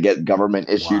you're gonna get government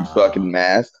issued fucking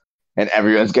masks and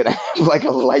everyone's gonna have like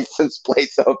a license plate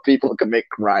so people can make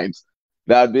crimes.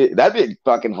 That'd be a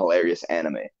fucking hilarious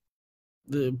anime.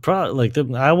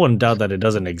 I wouldn't doubt that it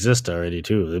doesn't exist already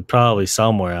too. There's probably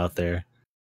somewhere out there.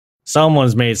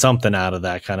 Someone's made something out of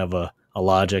that kind of a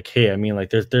logic. Hey, I mean, like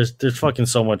there's fucking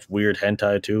so much weird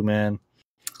hentai too, man.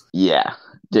 Yeah,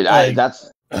 dude.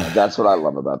 That's what I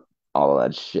love about all of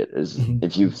that shit. Is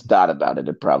if you've thought about it,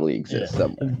 it probably exists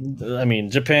somewhere. I mean,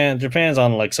 Japan's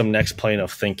on like some next plane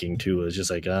of thinking too. It's just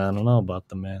like I don't know about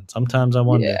them, man. Sometimes I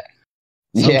wonder.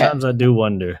 Sometimes I do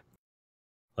wonder.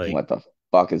 Like what the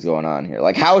fuck is going on here?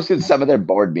 Like how should some of their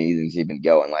board meetings even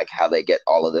go and like how they get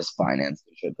all of this finance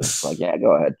and shit? It's like, yeah,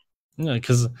 go ahead. Yeah,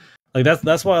 because like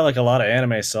that's why like a lot of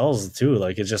anime sells too.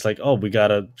 Like it's just like, oh, we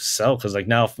gotta sell because like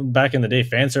now back in the day,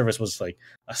 fan service was like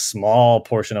a small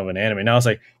portion of an anime. Now it's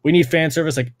like we need fan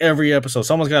service like every episode.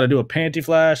 Someone's got to do a panty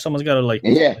flash. Someone's got to like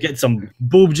get some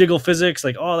boob jiggle physics,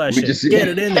 like all that shit. Get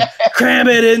it in there, cram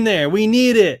it in there. We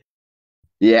need it.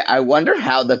 Yeah, I wonder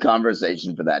how the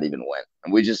conversation for that even went.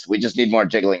 And we just need more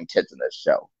jiggling tits in this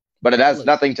show, but it has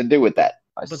nothing to do with that.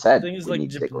 But the thing is, like,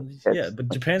 but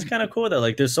Japan's kind of cool with that.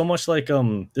 Like, there's so much, like,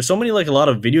 there's so many, like, a lot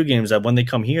of video games that when they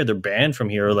come here, they're banned from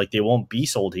here, or like they won't be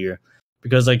sold here,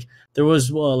 because like there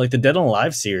was like the Dead or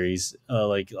Alive series,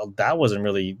 like that wasn't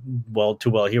really too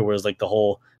well here. Whereas like the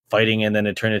whole fighting and then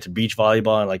it turned into beach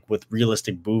volleyball and like with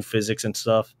realistic boob physics and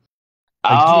stuff.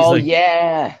 Like,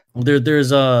 yeah.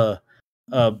 There's a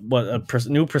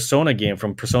new Persona game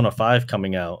from Persona 5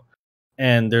 coming out.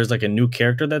 And there's like a new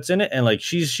character that's in it, and like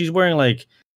she's wearing like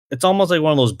it's almost like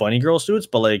one of those bunny girl suits,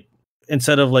 but like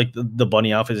instead of like the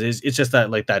bunny outfit, it's just that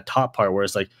like that top part where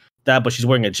it's like that, but she's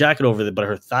wearing a jacket over it, but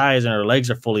her thighs and her legs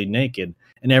are fully naked,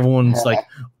 and everyone's like,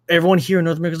 everyone here in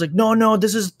North America is like, no,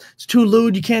 it's too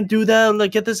lewd, you can't do that,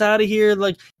 like get this out of here,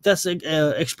 like that's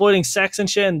exploiting sex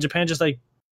and shit. And Japan just like,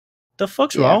 the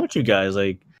fuck's wrong with you guys?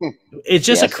 Like it's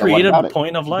just a creative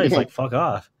point of life. Like fuck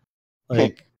off,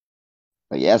 like.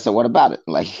 Yeah, so what about it?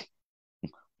 Like,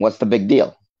 what's the big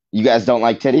deal? You guys don't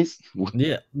like titties?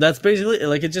 Yeah, that's basically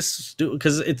like it. Just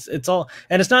because it's all,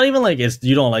 and it's not even like it's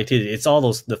you don't like titties. It's all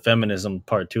the feminism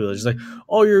part too. It's just like,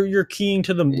 oh, you're keying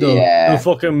to the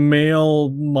fucking male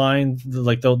mind,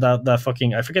 like that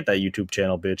fucking, I forget that YouTube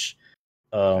channel, bitch.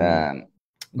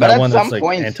 But at some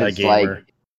points, anti-gamer.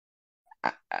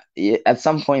 At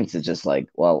some points, it's just like,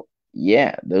 well,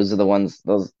 yeah, those are the ones.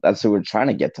 That's who we're trying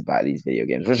to get to buy these video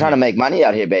games. We're trying to make money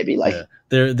out here, baby. Like,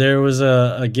 there was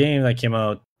a game that came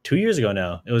out 2 years ago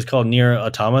now. It was called Nier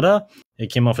Automata.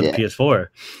 It came out for the PS4,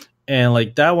 and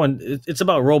like that one, it's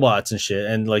about robots and shit.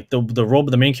 And like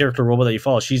the main character robot that you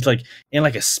follow, she's like in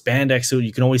like a spandex suit.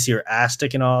 You can always see her ass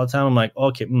sticking all the time. I'm like,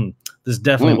 okay, this is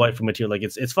definitely waifu material. Like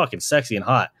it's fucking sexy and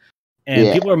hot.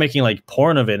 And people are making like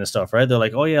porn of it and stuff, right? They're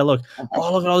like, oh yeah, look at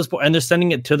all this porn, and they're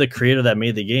sending it to the creator that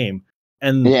made the game.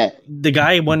 And the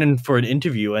guy went in for an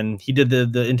interview, and he did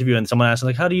the interview, and someone asked him,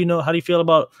 like, how do you feel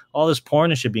about all this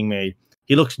porn and shit being made?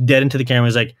 He looks dead into the camera.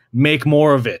 He's like, make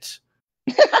more of it.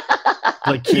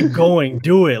 Like, keep going,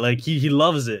 do it. Like he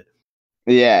loves it.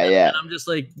 Yeah. And I'm just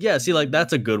like, yeah, see, like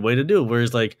that's a good way to do it.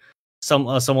 Whereas like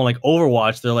someone like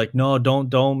Overwatch, they're like, no,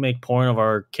 don't make porn of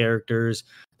our characters.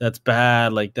 That's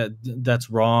bad. Like that's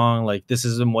wrong. Like this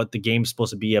isn't what the game's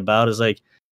supposed to be about. Is like,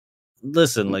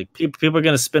 listen, like people are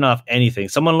gonna spin off anything.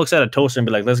 Someone looks at a toaster and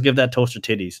be like, let's give that toaster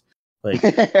titties. Like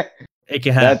it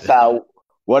can happen. That's how.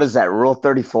 What is that? Rule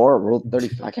 34? Rule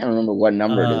 30? I can't remember what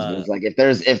number it is. But it's like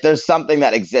if there's something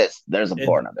that exists, there's a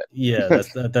porn of it. Yeah,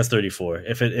 that's 34.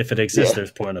 If it exists,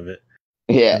 there's porn of it.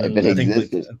 Yeah, if it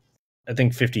exists. I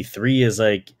think 53 is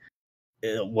like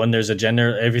when there's a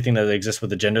gender, everything that exists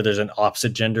with a gender, there's an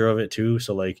opposite gender of it too.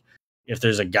 So like if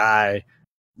there's a guy,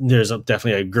 there's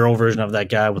definitely a girl version of that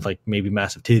guy with like maybe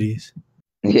massive titties.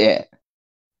 Yeah.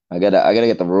 I gotta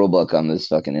get the rule book on this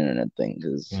fucking internet thing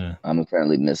because I'm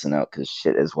apparently missing out because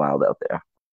shit is wild out there.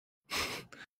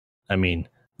 I mean,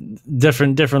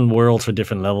 different worlds for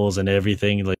different levels and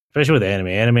everything, like especially with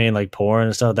anime and like porn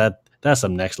and stuff. That's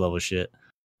some next level shit.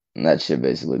 And that shit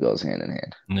basically goes hand in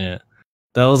hand. Yeah,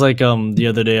 that was like the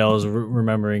other day I was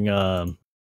remembering that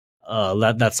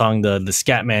song, the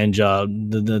Scatman job,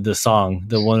 the song,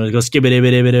 the one that goes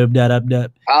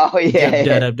skibidi. Oh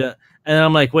yeah. And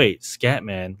I'm like, wait,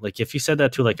 Scatman? Like, if you said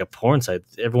that to like a porn site,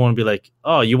 everyone would be like,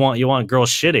 oh, you want girls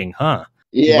shitting, huh?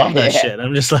 Yeah, you love that shit.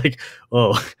 I'm just like,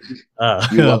 oh,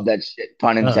 you love that shit,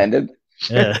 pun intended.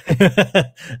 Yeah,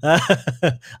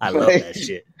 I love that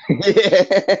shit.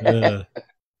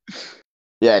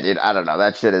 Yeah, dude. I don't know.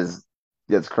 That shit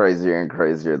gets crazier and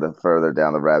crazier the further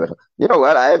down the rabbit hole. You know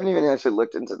what? I haven't even actually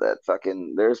looked into that.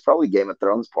 Fucking, there's probably Game of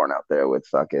Thrones porn out there with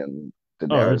fucking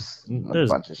Daenerys.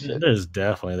 There's a bunch of shit. There's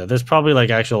definitely that. There's probably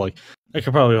like actual like I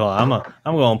could probably. I'm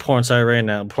going porn site right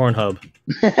now. Pornhub.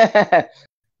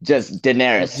 Just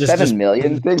Daenerys. 7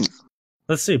 million things.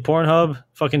 Let's see. Pornhub.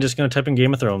 Fucking just gonna type in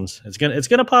Game of Thrones. It's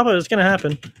gonna pop up. It's gonna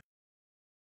happen.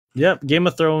 Yep. Game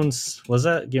of Thrones. Was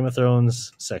that Game of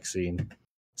Thrones sex scene?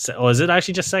 Oh, is it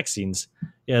actually just sex scenes?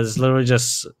 Yeah, it's literally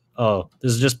just. Oh,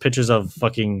 there's just pictures of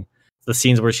fucking the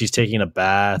scenes where she's taking a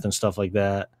bath and stuff like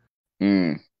that.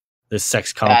 There's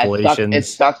sex compilations. It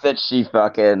sucks that she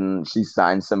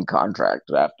signed some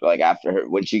contract after her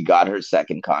when she got her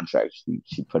second contract.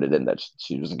 She put it in that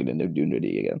she wasn't going to do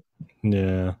nudity again.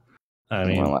 Yeah, I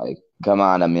mean, like, come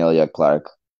on, Emilia Clarke,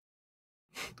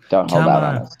 don't hold out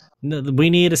on us. We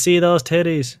need to see those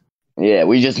titties. Yeah,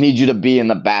 we just need you to be in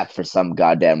the bath for some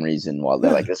goddamn reason while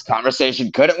they're like, this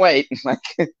conversation couldn't wait. Like,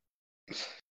 but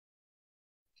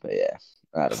yeah,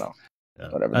 I don't know.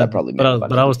 Whatever. That probably.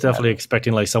 But I was definitely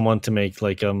expecting like someone to make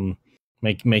like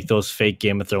make those fake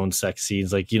Game of Thrones sex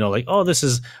scenes, like, you know, like, oh,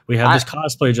 we have this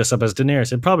cosplayer dressed up as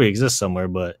Daenerys. It probably exists somewhere,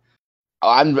 but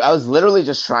I was literally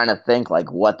just trying to think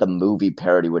like what the movie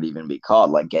parody would even be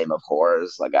called, like Game of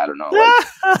Horrors. Like, I don't know, like,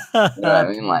 you know what I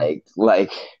mean,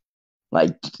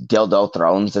 like Dildo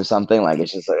Thrones or something. Like,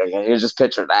 it's just like you just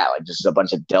picture that, like just a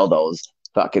bunch of dildos.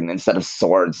 Fucking instead of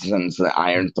swords and it's the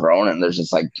Iron Throne, and there's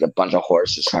just like a bunch of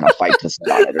horses trying to fight to sit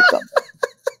on it or something.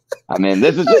 I mean,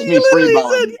 this is just me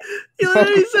freeballing. You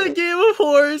literally said Game of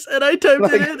Horrors, and I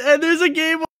typed it in, and there's a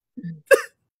game.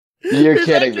 You're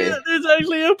kidding me. There's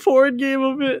actually a porn game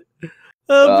of it.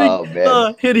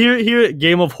 Man! Here,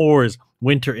 Game of Horrors.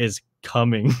 Winter is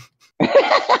coming.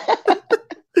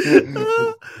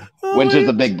 Winter's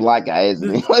a big black guy,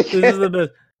 isn't he? Like, this is the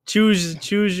best.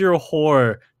 Choose your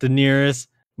whore. Daenerys,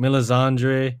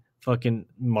 Melisandre, fucking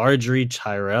Marjorie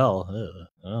Tyrell.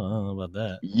 I don't know about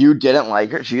that. You didn't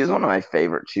like her? She is one of my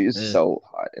favorites. She was so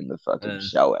hot in the fucking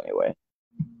show anyway.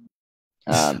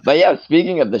 But yeah,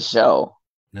 speaking of the show,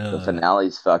 the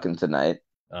finale's fucking tonight.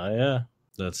 Oh yeah.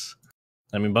 That's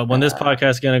I mean, but when this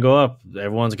podcast is gonna go up,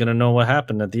 everyone's gonna know what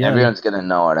happened at the end. Everyone's gonna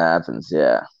know what happens.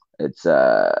 Yeah, it's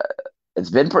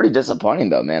been pretty disappointing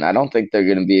though, man. I don't think they're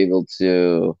gonna be able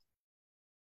to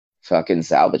fucking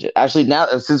salvage it. Actually, now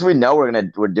since we know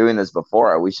we're doing this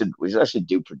before, we should actually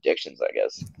do predictions. I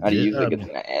guess. How do you think it's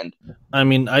gonna end? I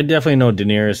mean, I definitely know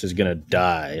Daenerys is gonna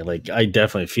die. Like, I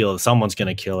definitely feel someone's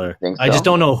gonna kill her. I just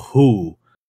don't know who.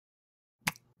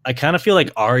 I kind of feel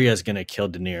like Arya is gonna kill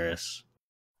Daenerys.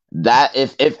 That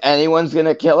if anyone's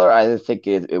gonna kill her, I think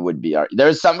it would be Arya.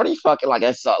 There's somebody fucking like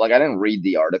I saw, like I didn't read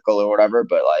the article or whatever,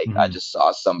 but like I just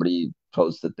saw somebody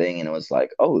post the thing and it was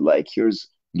like, oh, like here's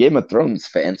Game of Thrones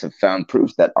fans have found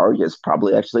proof that Arya is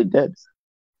probably actually dead.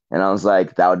 And I was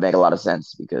like, that would make a lot of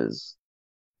sense because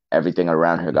everything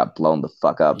around her got blown the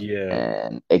fuck up. Yeah.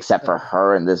 And except for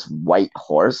her and this white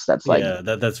horse, that's like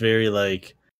that's very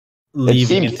like it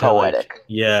seems poetic. Like,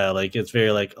 yeah, like it's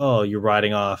very like, oh, you're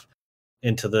riding off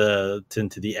into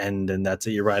the end, and that's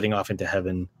it. You're riding off into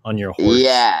heaven on your horse.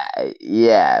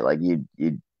 Yeah. Like you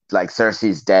like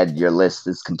Cersei's dead. Your list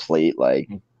is complete. Like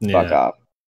fuck off.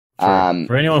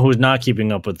 For anyone who's not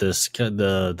keeping up with this,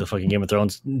 the fucking Game of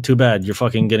Thrones, too bad. You're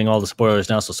fucking getting all the spoilers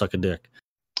now, so suck a dick.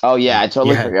 Oh yeah, I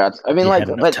totally forgot. I mean, like,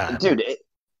 but dude,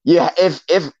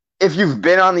 if you've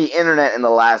been on the internet in the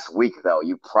last week, though,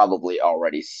 you've probably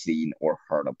already seen or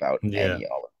heard about any of it.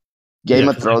 Game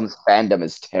of Thrones fandom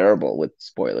is terrible with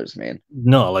spoilers, man.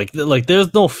 No, like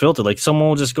there's no filter. Like someone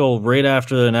will just go right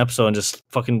after an episode and just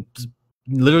fucking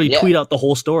literally tweet out the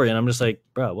whole story, and I'm just like,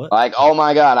 bro, what? Like, oh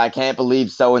my god, I can't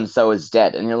believe so and so is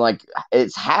dead, and you're like,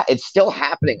 it's still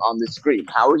happening on the screen.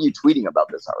 How are you tweeting about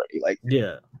this already? Like,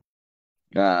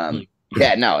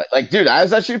 no, like, dude, I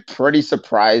was actually pretty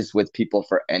surprised with people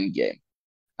for Endgame,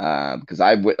 because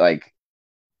I would like,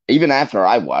 even after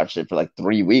I watched it for like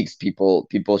 3 weeks, people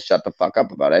shut the fuck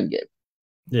up about Endgame.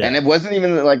 Yeah. And it wasn't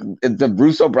even like the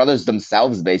Russo brothers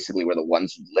themselves basically were the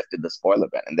ones who lifted the spoiler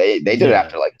ban, and they did it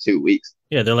after like 2 weeks.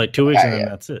 Yeah, they're like 2 weeks and then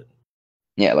that's it.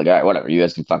 Yeah, like all right, whatever. You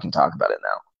guys can fucking talk about it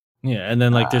now. Yeah, and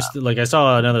then like there's like I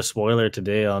saw another spoiler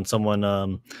today on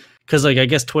someone because like I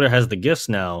guess Twitter has the gifs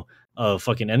now of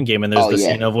fucking Endgame, and there's the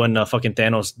scene of when fucking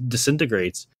Thanos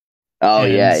disintegrates. Oh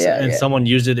and, and someone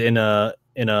used it in a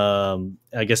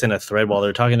I guess in a thread while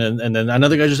they're talking, and then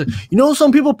another guy just like,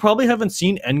 some people probably haven't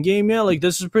seen Endgame yet. Like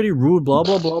this is pretty rude. Blah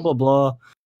blah blah blah blah.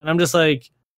 And I'm just like,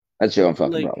 that's your own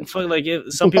fucking problem. Like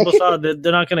if some people saw that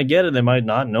they're not gonna get it. They might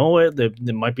not know it. There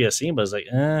might be a scene, but it's like,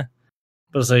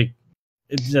 But it's like,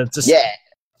 it's just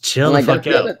chill the fuck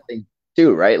out.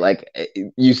 Too, right? Like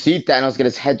you see Thanos get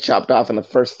his head chopped off in the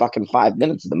first fucking 5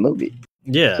 minutes of the movie.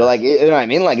 Yeah. So like, you know what I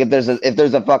mean? Like if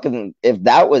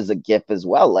that was a GIF as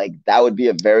well, like that would be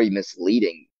a very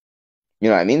misleading, you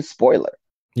know what I mean? Spoiler.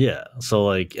 Yeah. So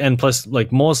like, and plus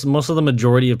like most of the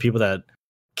majority of people that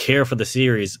care for the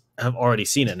series have already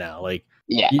seen it now. Like,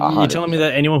 you're telling me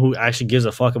that anyone who actually gives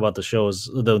a fuck about the shows,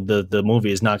 the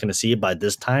movie is not going to see it by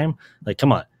this time? Like,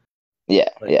 come on. Yeah.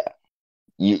 Like, yeah.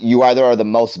 You either are the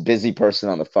most busy person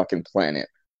on the fucking planet,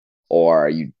 or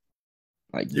you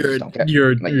like you're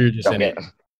just in it.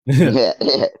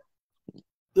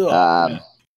 But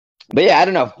yeah, I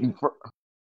don't know.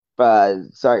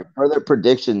 Sorry, further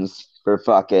predictions for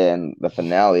fucking the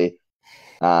finale.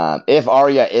 If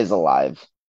Arya is alive,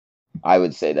 I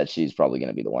would say that she's probably going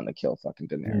to be the one to kill fucking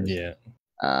Daenerys. Yeah.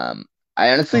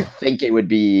 I honestly think it would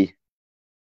be.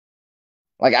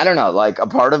 Like, I don't know, like, a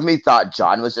part of me thought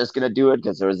Jon was just going to do it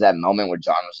because there was that moment where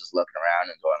Jon was just looking around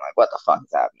and going, like, what the fuck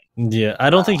is happening? Yeah, I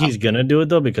don't think he's going to do it,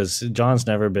 though, because Jon's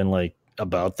never been, like,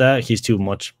 about that. He's too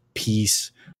much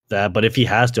peace that. But if he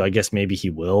has to, I guess maybe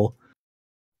he will.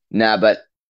 Nah, but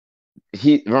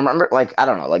remember, like, I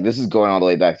don't know, like, this is going all the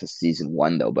way back to season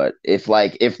 1, though, but if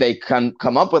they come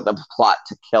up with a plot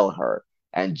to kill her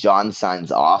and Jon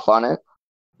signs off on it,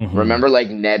 remember, like,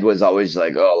 Ned was always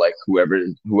like, oh, like,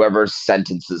 whoever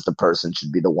sentences the person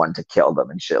should be the one to kill them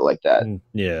and shit like that.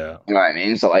 Yeah. You know what I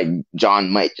mean? So, like,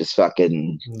 Jon might just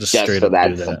fucking, just for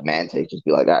that semantic, just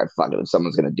be like, all right, fuck it. If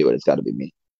someone's going to do it, it's got to be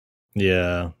me.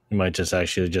 Yeah. You might just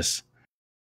actually just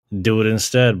do it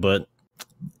instead. But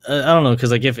I don't know, because,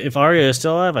 like, if Arya is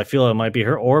still alive, I feel it might be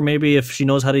her. Or maybe if she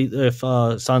knows how to, if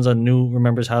Sansa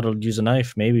remembers how to use a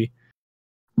knife, maybe.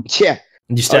 Yeah.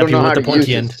 You stab people with the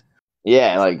pointy end.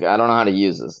 Yeah, like, I don't know how to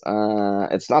use this.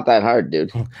 It's not that hard,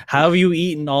 dude. How have you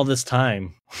eaten all this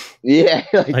time? Yeah,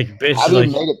 like bitch. How do you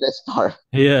made it this far?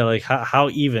 Yeah, like how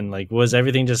even? Like, was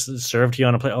everything just served to you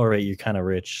on a plate? Oh, right, you're kind of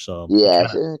rich, so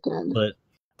yeah. But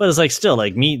it's like still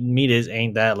like meat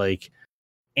ain't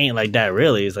like that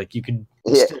really. It's like you could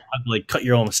still have, like cut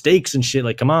your own steaks and shit.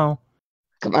 Like, come on.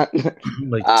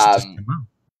 Like, come on.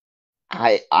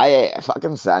 I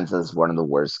fucking Sansa is one of the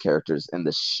worst characters in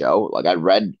the show. Like I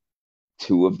read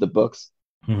two of the books,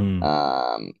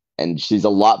 Mm-hmm. and she's a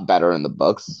lot better in the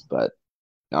books, but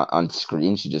on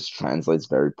screen she just translates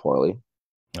very poorly.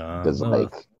 Because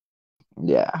like,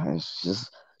 yeah, she's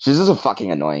just a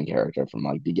fucking annoying character from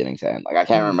like beginning to end. Like I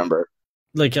can't remember.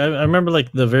 Like I remember like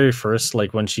the very first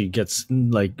like when she gets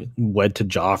like wed to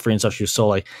Joffrey and stuff, she was so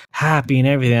like happy and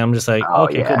everything. I'm just like, Oh,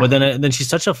 okay, yeah. cool. But then she's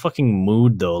such a fucking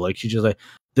mood though. Like she's just like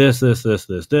this.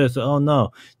 Oh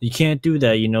no, you can't do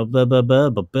that. You know, blah blah blah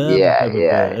blah blah. Yeah, blah,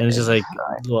 yeah. blah. And it's just like,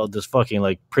 well, this fucking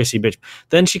like prissy bitch.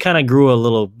 Then she kind of grew a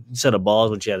little set of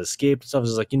balls when she had escaped and stuff.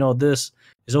 It's like, you know, this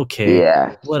is okay.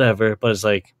 Yeah, whatever. But it's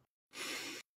like,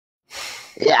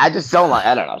 yeah, I just don't like.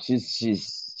 I don't know.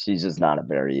 She's just not a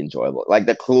very enjoyable. Like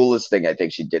the coolest thing I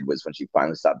think she did was when she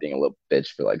finally stopped being a little bitch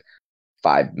for like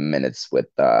 5 minutes with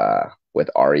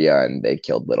Arya and they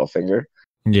killed Littlefinger.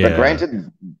 yeah. But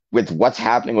granted, with what's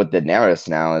happening with Daenerys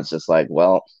now, it's just like,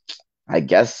 well, I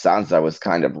guess Sansa was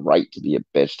kind of right to be a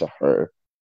bitch to her.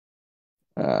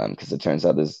 Because it turns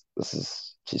out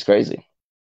she's crazy.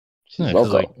 She's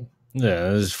loco. Like,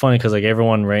 yeah, it's funny because like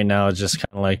everyone right now is just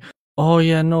kind of like, oh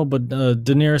yeah, no, but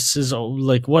Daenerys is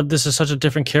like, what? This is such a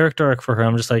different character arc for her.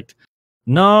 I'm just like,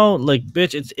 no, like,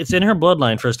 bitch, it's in her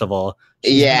bloodline. First of all,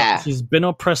 she's been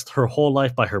oppressed her whole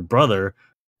life by her brother.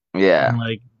 Yeah, and,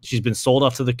 like she's been sold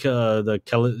off to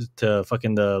to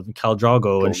fucking the Khal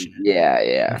Drogo and shit.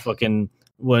 Yeah. And fucking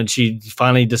when she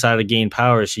finally decided to gain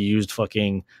power, she used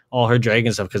fucking all her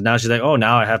dragon stuff because now she's like, oh,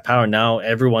 now I have power. Now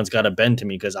everyone's got to bend to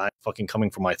me because I'm fucking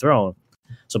coming for my throne.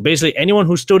 So basically, anyone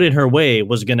who stood in her way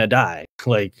was gonna die.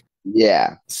 Like,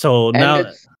 yeah. So and now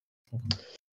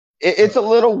it's a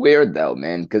little weird though,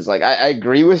 man. Because like I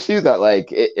agree with you that like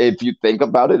if you think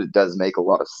about it, it does make a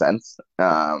lot of sense.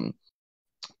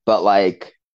 But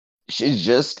like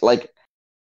it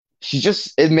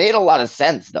made a lot of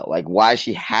sense though. Like why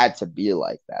she had to be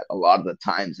like that a lot of the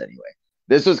times anyway.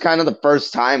 This was kind of the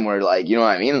first time where like you know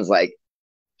what I mean. It's like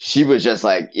she was just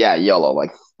like yeah, YOLO,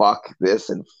 like fuck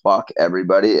this and fuck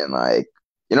everybody and like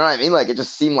you know what I mean. Like it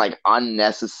just seemed like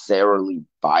unnecessarily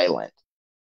violent.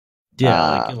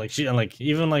 Yeah, like she like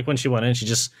even like when she went in, she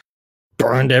just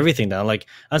burned everything down. Like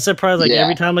I'm surprised. Like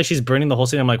every time like she's burning the whole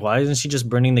city, I'm like, why isn't she just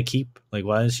burning the keep? Like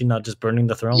why is she not just burning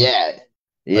the throne? Yeah.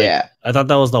 Like, I thought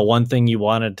that was the one thing you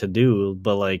wanted to do,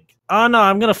 but like, oh no,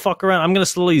 I'm gonna fuck around. I'm gonna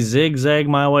slowly zigzag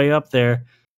my way up there.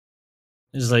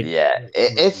 It's like, yeah,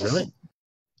 it's really.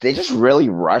 They just really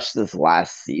rushed this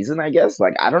last season, I guess.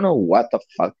 Like, I don't know what the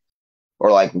fuck,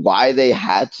 or like why they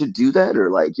had to do that,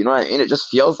 or like, you know what I mean? It just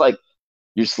feels like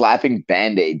you're slapping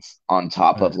band-aids on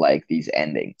top of like these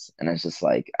endings, and it's just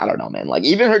like, I don't know, man. Like,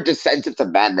 even her descent into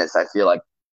madness, I feel like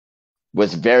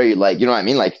was very like, you know what I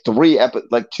mean? Like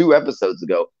 2 episodes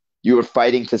ago, you were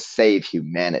fighting to save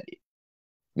humanity.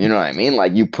 You know what I mean?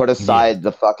 Like you put aside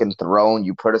the fucking throne,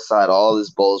 you put aside all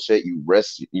this bullshit, you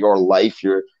risk your life,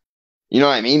 you know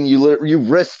what I mean? You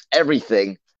risk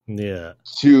everything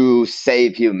to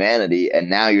save humanity, and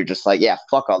now you're just like, yeah,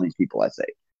 fuck all these people I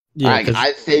saved. Yeah,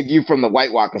 I saved you from the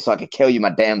White Walker so I could kill you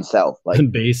my damn self. Like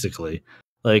basically.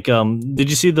 Like did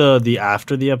you see the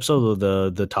after the episode,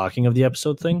 the talking of the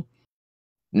episode thing?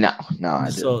 No,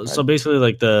 I didn't. So basically,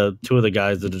 like the two of the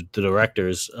guys, the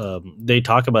directors, they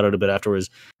talk about it a bit afterwards,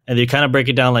 and they kind of break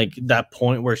it down like that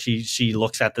point where she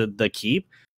looks at the keep.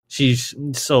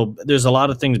 So there's a lot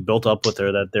of things built up with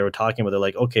her that they were talking about. They're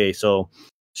like, okay, so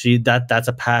that's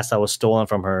a past that was stolen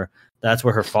from her. That's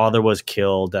where her father was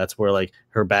killed. That's where like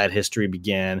her bad history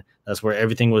began. That's where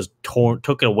everything was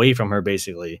took away from her,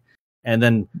 basically. And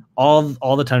then all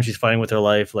the time she's fighting with her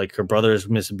life, like her brother is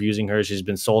misabusing her. She's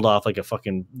been sold off like a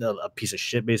piece of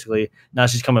shit, basically. Now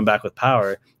she's coming back with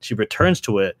power. She returns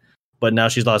to it, but now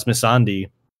she's lost Miss Missandei,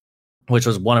 which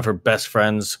was one of her best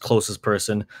friends, closest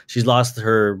person. She's lost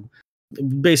her,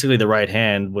 basically the right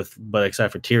hand but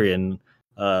except for Tyrion,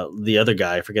 the other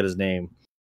guy, I forget his name.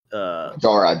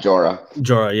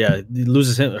 Jorah, yeah, he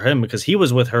loses him because he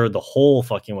was with her the whole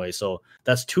fucking way. So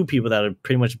that's 2 people that have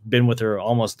pretty much been with her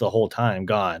almost the whole time.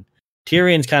 Gone.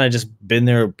 Tyrion's kind of just been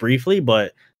there briefly,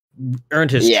 but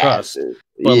earned his trust.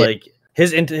 But like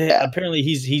apparently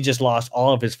he just lost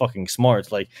all of his fucking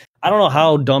smarts. Like I don't know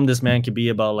how dumb this man could be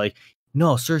about like,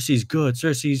 no, Cersei's good.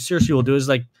 Cersei will do it. It's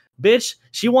like, bitch,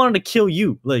 she wanted to kill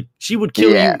you. Like she would kill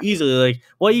you easily. Like,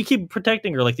 why you keep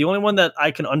protecting her? Like the only one that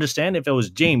I can understand if it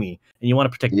was Jaime and you want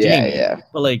to protect Jaime. Yeah.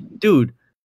 But like, dude,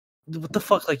 what the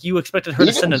fuck? Like you expected her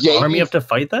to send an army up to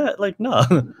fight that? Like, no.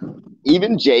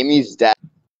 Even Jaime's death,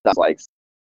 like,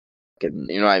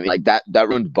 you know what I mean? Like that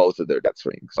ruined both of their death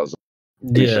rings. So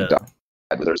Cersei's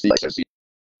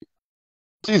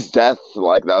death,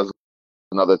 like that was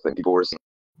another thing people were saying.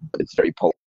 It's very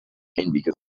potent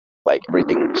because like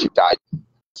everything she died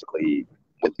basically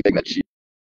with the thing that she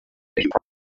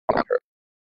on her.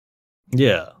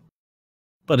 Yeah,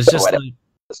 but it's So just like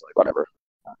whatever.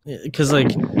 because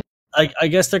like I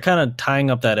guess they're kind of tying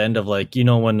up that end of like, you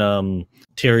know, when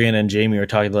Tyrion and Jaime are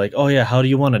talking like, oh yeah, how do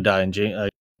you want to die? And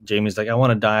Jaime's like, I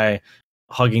want to die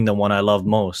hugging the one I love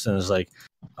most. And it's like,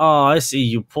 oh, I see,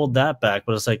 you pulled that back,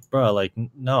 but it's like, bro, like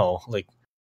no, like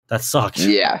that sucks.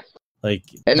 Yeah. Like,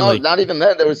 and like, not even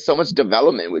that. There was so much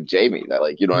development with Jaime that,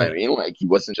 like, you know what I mean? Like, he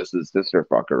wasn't just his sister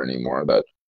fucker anymore. But,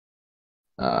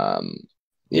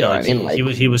 you know what I mean?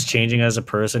 Like, he was changing as a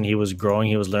person. He was growing.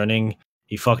 He was learning.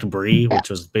 He fucked Bree, which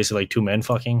was basically like two men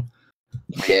fucking.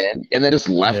 Yeah, and then just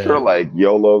left her like,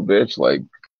 YOLO, bitch. Like,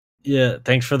 yeah,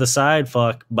 thanks for the side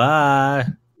fuck. Bye.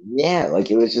 Yeah,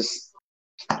 like it was just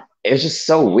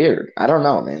so weird. I don't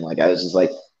know, man. Like, I was just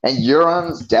like, and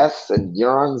Euron's death and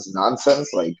Euron's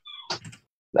nonsense, like,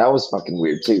 that was fucking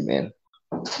weird too, man.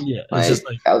 Yeah, like, it's just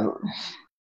like I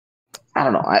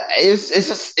don't know. It's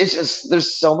just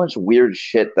there's so much weird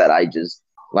shit that I just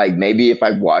like. Maybe if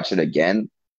I watch it again,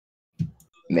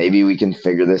 maybe we can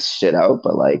figure this shit out.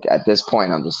 But like at this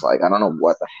point, I'm just like, I don't know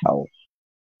what the hell.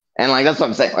 And like that's what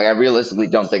I'm saying. Like I realistically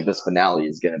don't think this finale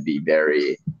is gonna be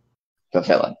very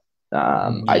fulfilling.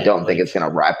 I don't think it's gonna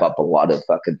wrap up a lot of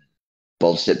fucking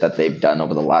bullshit that they've done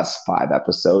over the last 5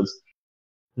 episodes.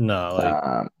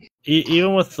 No, like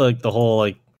even with like the whole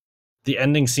like the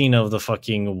ending scene of the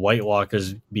fucking White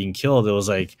Walkers being killed, it was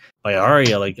like by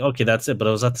Arya, like okay, that's it. But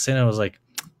it was at the same time, I was like,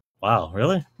 wow,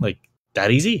 really? Like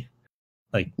that easy?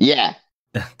 Like that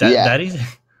easy?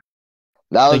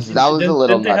 That was a little.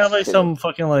 Didn't they have like some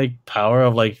fucking like power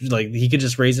of like he could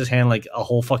just raise his hand, like a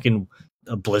whole fucking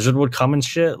blizzard would come and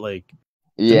shit? Like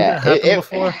yeah,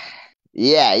 before.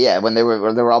 Yeah. When they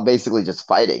were all basically just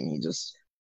fighting, he just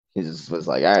was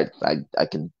like, all right, I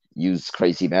can use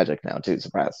crazy magic now too.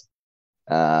 Surprise.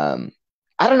 I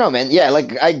don't know, man. Yeah,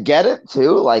 like I get it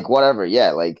too. Like whatever.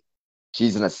 Yeah, like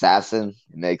she's an assassin.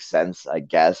 It makes sense, I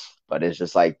guess. But it's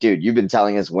just like, dude, you've been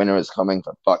telling us winter is coming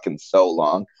for fucking so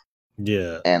long.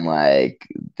 Yeah. And like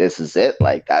this is it.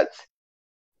 Like that's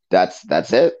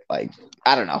it. Like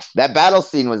I don't know. That battle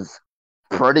scene was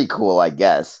pretty cool, I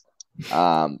guess.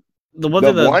 The one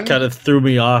thing that kind of threw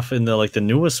me off in the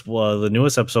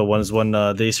newest episode was when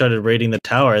they started raiding the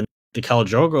tower and the Khal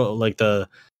Drogo, like the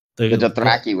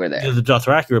Dothraki were there. The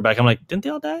Dothraki were back. I'm like, didn't they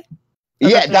all die?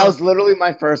 Yeah, that was literally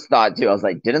my first thought too. I was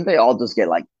like, didn't they all just get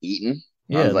like eaten?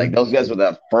 Yeah, I was like, those guys were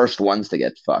the first ones to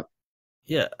get fucked.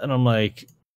 Yeah, and I'm like,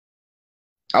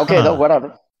 okay, though,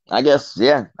 whatever. I guess,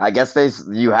 yeah. I guess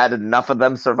you had enough of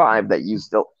them survive that you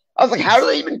still. I was like, how do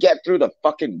they even get through the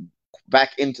fucking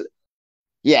back into?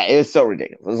 Yeah, it was so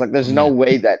ridiculous. It was like, there's no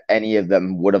way that any of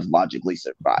them would have logically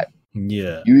survived.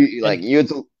 Yeah, you had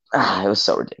to. It was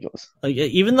so ridiculous. Like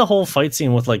even the whole fight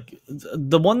scene with like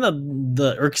the one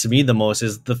that irks me the most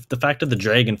is the fact of the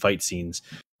dragon fight scenes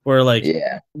where like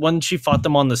when she fought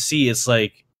them on the sea, it's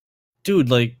like, dude,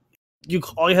 like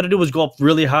all you had to do was go up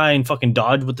really high and fucking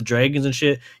dodge with the dragons and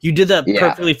shit. You did that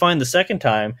perfectly fine the second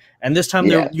time, and this time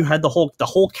you had the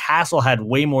whole castle had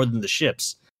way more than the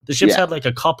ships. The ships had like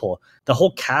a couple. The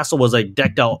whole castle was like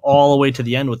decked out all the way to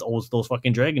the end with all those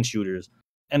fucking dragon shooters,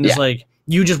 and it's like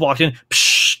you just walked in.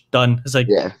 Psh, done. It's like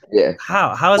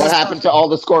How is what happened to all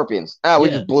the scorpions? We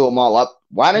just blew them all up.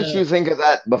 Why didn't you think of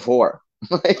that before?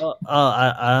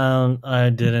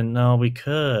 I didn't know we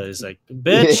could. It's like,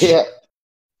 bitch.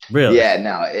 Really? Yeah,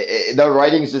 no. The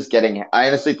writing's just getting. I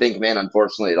honestly think, man.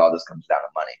 Unfortunately, it all just comes down to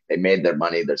money. They made their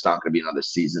money. There's not going to be another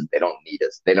season. They don't need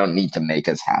us. They don't need to make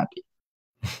us happy.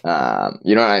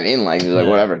 You know what I mean? Like, like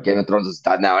whatever. Game of Thrones is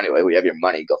done now anyway. We have your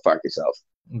money. Go fuck yourself.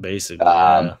 Basically.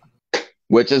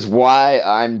 Which is why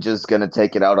I'm just gonna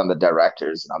take it out on the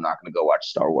directors, and I'm not gonna go watch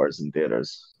Star Wars in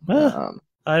theaters. I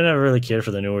never really cared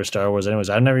for the newer Star Wars, anyways.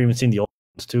 I've never even seen the old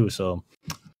ones too, so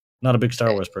not a big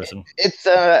Star Wars person. It's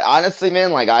honestly,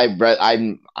 man, like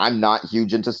I'm not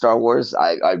huge into Star Wars.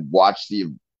 I watched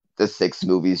the 6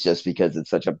 movies just because it's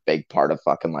such a big part of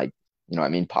fucking like, you know what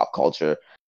I mean, pop culture,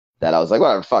 that I was like,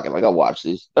 whatever, fuck it, like I'll watch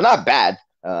these. They're not bad.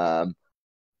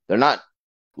 They're not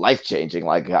life changing.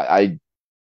 Like I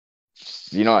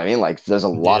you know what I mean? Like, there's a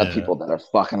lot of people that are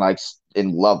fucking like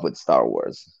in love with Star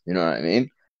Wars. You know what I mean?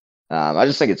 I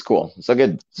just think it's cool. It's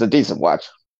a decent watch.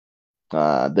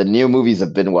 The new movies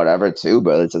have been whatever too,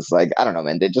 but it's just like, I don't know,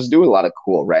 man. They just do a lot of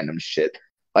cool random shit.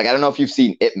 Like, I don't know if you've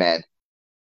seen Ip Man,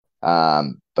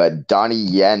 but Donnie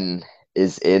Yen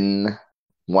is in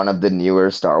one of the newer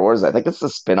Star Wars. I think it's the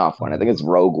spin-off one. I think it's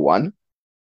Rogue One.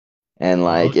 And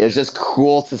like, it's just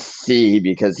cool to see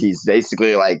because he's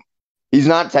basically like he's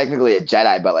not technically a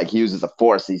Jedi, but like he uses the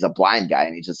Force. He's a blind guy,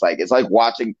 and he's just like it's like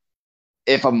watching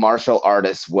if a martial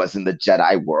artist was in the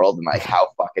Jedi world, and like how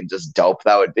fucking just dope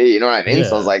that would be. You know what I mean?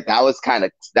 So I was like, that was kind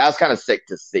of sick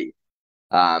to see.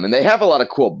 And they have a lot of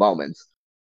cool moments.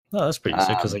 No, that's pretty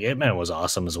sick because like Ant-Man was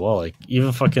awesome as well. Like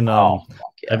even fucking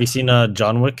have you seen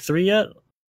John Wick 3 yet?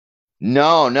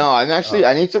 No. I'm actually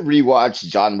I need to rewatch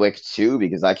John Wick 2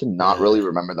 because I cannot really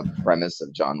remember the premise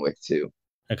of John Wick 2.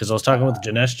 Because I was talking with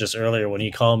Janesh just earlier when he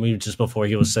called me just before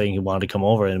he was saying he wanted to come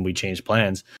over and we changed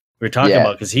plans. We were talking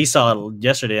about because he saw it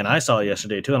yesterday and I saw it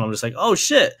yesterday too, and I'm just like, oh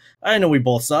shit, I didn't know we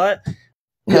both saw it.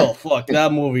 Yo, fuck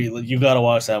that movie! You gotta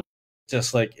watch that.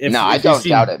 Just like I don't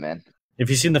doubt it, man. If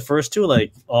you've seen the first two,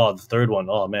 like the third one,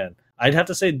 oh man, I'd have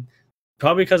to say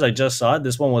probably because I just saw it.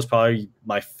 This one was probably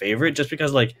my favorite, just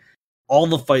because like all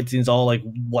the fight scenes, all like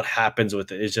what happens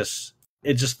with it, it's just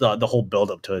the whole build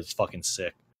up to it is fucking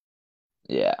sick.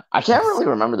 Yeah, I can't really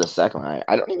remember the second one.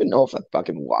 I don't even know if I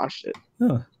fucking watched it.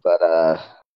 But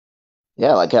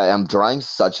yeah, like I'm drawing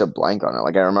such a blank on it.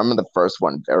 Like I remember the first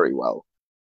one very well.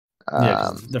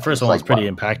 The first one was pretty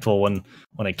impactful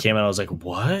when it came out. I was like,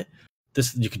 what?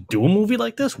 This you could do a movie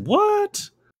like this? What?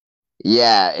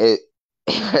 Yeah, it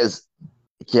was.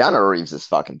 Keanu Reeves is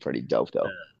fucking pretty dope though.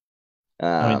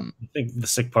 I think the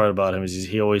sick part about him is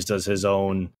he always does his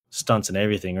own stunts and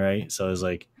everything, right? So it's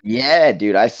like, yeah,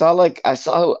 dude. I saw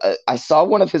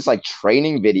one of his like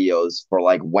training videos for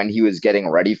like when he was getting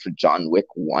ready for John Wick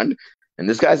 1, and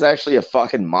this guy's actually a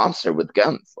fucking monster with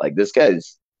guns. Like this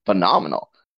guy's phenomenal.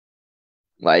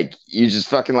 Like you just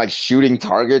fucking like shooting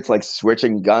targets, like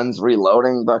switching guns,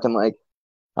 reloading, fucking like.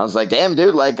 I was like, damn,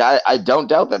 dude, like, I don't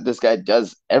doubt that this guy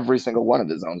does every single one of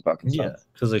his own fucking stuff. Yeah,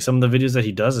 because, like, some of the videos that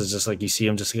he does is just, like, you see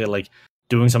him just, like,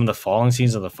 doing some of the falling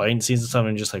scenes of the fighting scenes and stuff,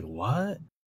 and just like, what?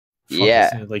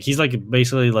 Yeah. Like, he's, like,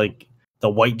 basically, like, the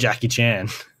white Jackie Chan.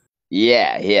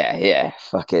 Yeah.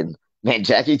 Fucking, man,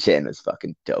 Jackie Chan is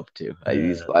fucking dope, too.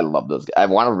 Yeah. I love those guys. I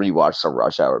want to rewatch the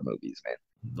Rush Hour movies, man.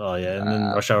 Oh, yeah, and then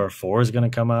Rush Hour 4 is going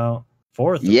to come out.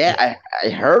 Fourth. Yeah, I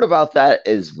heard about that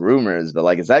as rumors, but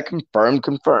like, is that confirmed?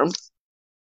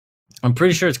 I'm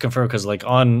pretty sure it's confirmed because like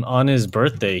on his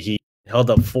birthday, he held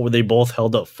up 4. They both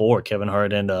held up 4. Kevin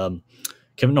Hart and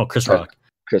Chris Rock.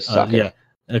 Chris Tucker.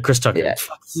 Chris Tucker. Yeah.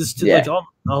 Like all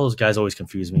those guys always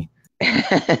confuse me.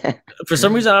 For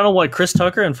some reason, I don't know why Chris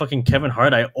Tucker and fucking Kevin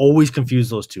Hart. I always confuse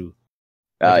those two.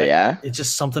 Like, yeah. It's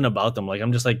just something about them. Like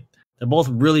I'm just like. They're both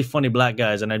really funny black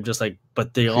guys, and I'm just like,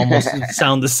 but they almost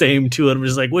sound the same too. And I'm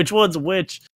just like, which one's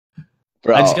which?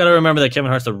 Bro. I just gotta remember that Kevin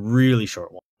Hart's a really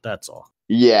short one. That's all.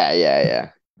 Yeah.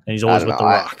 And he's always with The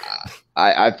Rock.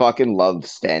 I fucking love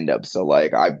stand up. So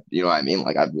like you know what I mean?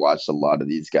 Like I've watched a lot of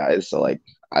these guys, so like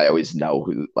I always know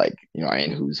who, like, you know what I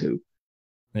mean, who's who.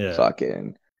 Yeah.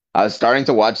 Fucking I was starting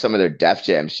to watch some of their Def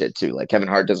Jam shit too. Like Kevin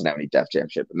Hart doesn't have any Def Jam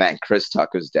shit, but man, Chris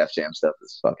Tucker's Def Jam stuff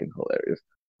is fucking hilarious.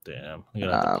 Damn, I'm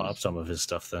gonna have to pop some of his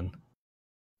stuff then.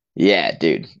 Yeah,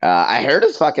 dude. I heard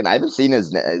it's fucking. I haven't seen his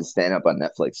stand up on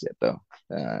Netflix yet though,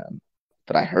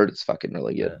 but I heard it's fucking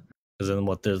really good. Because then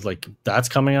there's like that's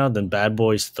coming out. Then Bad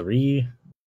Boys 3.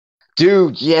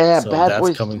 Dude, yeah, so Bad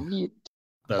Boys 3.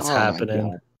 That's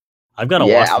happening. I've got to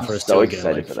watch the first two again.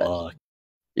 Excited for that.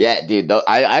 Yeah, dude.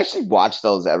 I actually watch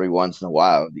those every once in a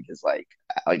while because like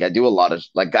I do a lot of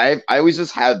like I always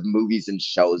just have movies and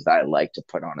shows that I like to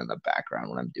put on in the background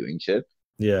when I'm doing shit.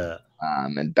 Yeah.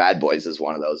 And Bad Boys is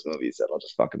one of those movies that I'll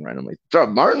just fucking randomly throw.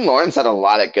 Martin Lawrence had a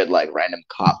lot of good like random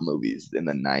cop movies in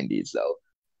the 90s though.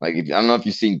 Like I don't know if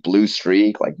you've seen Blue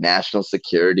Streak, like National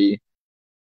Security.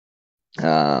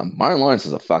 Martin Lawrence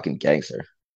is a fucking gangster.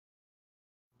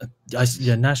 I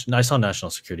saw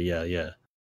National Security. Yeah.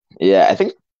 Yeah, I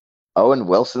think Owen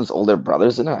Wilson's older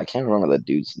brother's in it. I can't remember the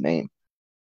dude's name.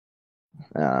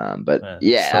 But I don't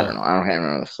know. I don't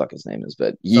remember what the fuck his name is,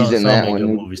 but he's in that one. Good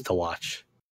movies to watch.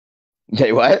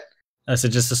 Hey, what? I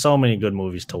said just so many good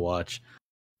movies to watch.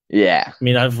 Yeah. I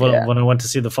mean, when I went to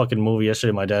see the fucking movie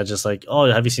yesterday, my dad's just like,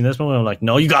 "Oh, have you seen this movie?" I'm like,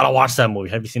 "No, you gotta watch that movie.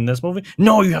 Have you seen this movie?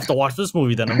 No, you have to watch this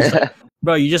movie." Then I'm just like,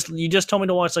 "Bro, you just told me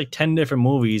to watch like 10 different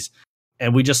movies,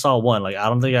 and we just saw one. Like, I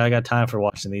don't think I got time for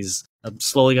watching these. I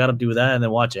slowly got to do that and then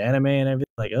watch anime and everything.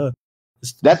 Like,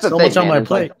 that's so much on my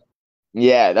plate." Like,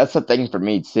 yeah, that's the thing for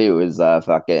me too. Is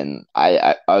fucking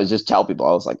I was just tell people,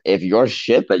 I was like, if your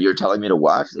shit that you're telling me to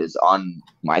watch is on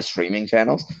my streaming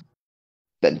channels,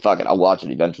 then fuck it, I'll watch it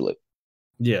eventually.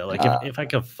 Yeah, like if I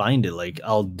can find it, like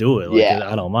I'll do it. Like,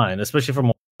 I don't mind, especially for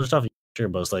more stuff. Sure,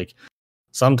 but it's like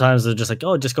sometimes they're just like,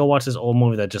 oh, just go watch this old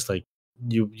movie that just like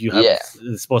you have.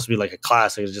 It's supposed to be like a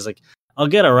classic. It's just like I'll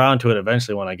get around to it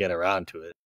eventually when I get around to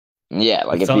it. Yeah,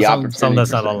 like if some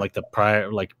that's not on like the prior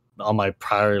on my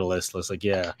priority list. Like,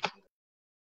 yeah,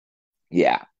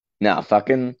 Yeah. No,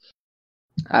 fucking,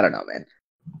 I don't know, man.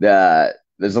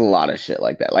 There's a lot of shit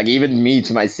like that. Like even me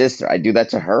to my sister, I do that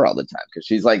to her all the time because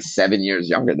she's like 7 years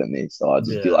younger than me. So I'll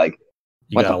just be like,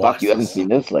 You "What the gotta fuck? watch You haven't this. seen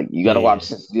this? Like, you gotta Yeah. watch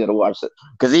this. You gotta watch it."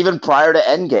 Because even prior to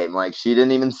Endgame, like she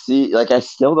didn't even see. Like I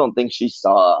still don't think she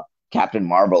saw Captain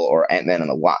Marvel or Ant-Man and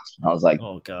the Wasp.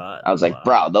 Oh God. I was like, Wow.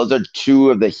 bro, those are two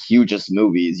of the hugest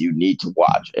movies you need to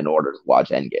watch in order to watch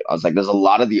Endgame. I was like, there's a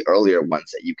lot of the earlier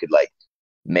ones that you could like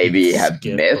You could maybe have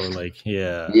skip or missed. like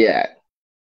yeah. Yeah.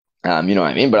 You know what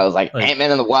I mean? But I was like, Like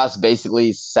Ant-Man and the Wasp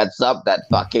basically sets up that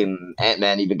fucking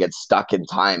Ant-Man even gets stuck in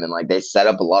time, and like they set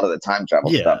up a lot of the time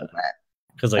travel stuff yeah. in that.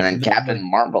 Because And like then Captain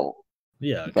Marvel.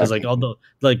 yeah, because like Fucking, although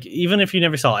like even if you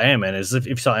never saw Ant-Man, as if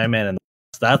you saw Ant-Man and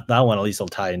that one at least will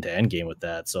tie into Endgame with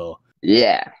that. So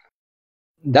yeah.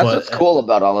 That's but what's cool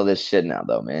about all of this shit now,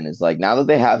 though, man. Is like now that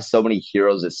they have so many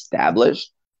heroes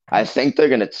established, I think they're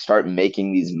gonna start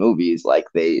making these movies like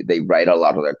they write a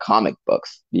lot of their comic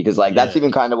books because like that's yeah,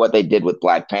 even kind of what they did with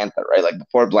Black Panther, right? Like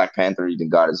before Black Panther even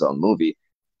got his own movie,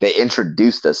 they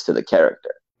introduced us to the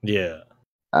character. yeah,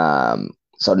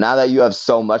 So now that you have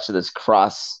so much of this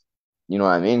cross, you know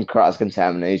what I mean, cross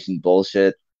contamination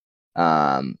bullshit,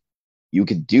 um, you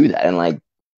could do that, and like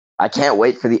I can't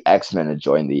wait for the X-Men to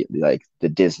join the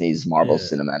Disney's Marvel yeah.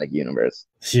 Cinematic Universe.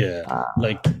 Yeah,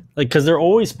 like because they're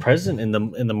always present in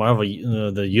the Marvel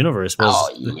the universe, Oh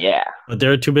yeah, but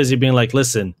they're too busy being like,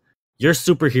 listen, you're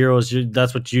superheroes.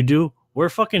 That's what you do. We're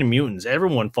fucking mutants.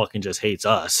 Everyone fucking just hates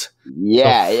us. So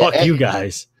yeah, yeah. fuck you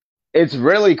guys. It's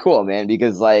really cool, man,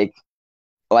 because like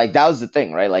that was the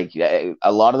thing, right? Like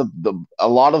a lot of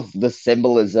the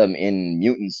symbolism in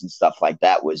mutants and stuff like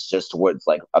that was just towards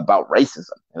like about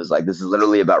racism. It was like this is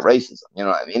literally about racism. You know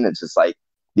what I mean? It's just like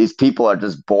these people are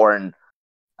just born,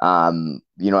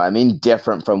 you know what I mean,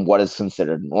 different from what is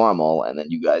considered normal, and then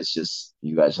you guys just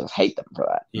hate them for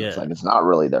that. And it's Yeah, like it's not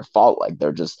really their fault. Like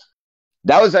they're just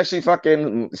that was actually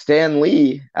fucking Stan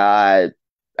Lee.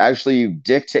 Actually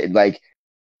dictated like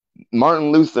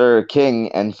Martin Luther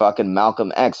King and fucking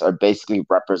Malcolm X are basically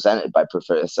represented by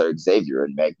Professor Xavier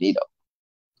and Magneto.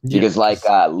 yeah, Because like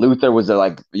Luther was a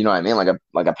like you know what I mean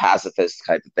like a pacifist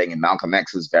type of thing, and Malcolm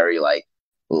X was very like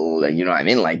you know what I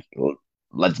mean like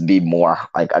let's be more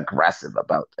like aggressive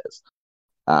about this.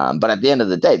 But at the end of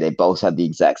the day, they both had the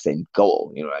exact same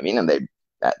goal. You know what I mean, and they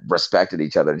respected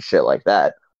each other and shit like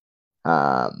that.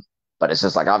 Um, but it's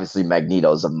just like obviously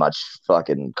Magneto's a much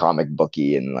fucking comic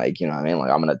booky and like you know what I mean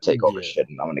like I'm gonna take over yeah. shit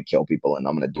and I'm gonna kill people and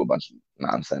I'm gonna do a bunch of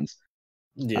nonsense.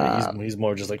 Yeah, Um, he's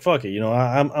more just like fuck it, you know.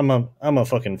 I'm a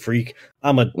fucking freak.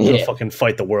 Gonna yeah, fucking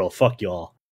fight the world. Fuck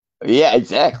y'all. yeah,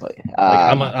 exactly.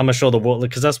 Like I'm gonna show the world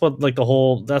because that's what like the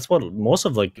whole that's what most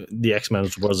of like the X-Men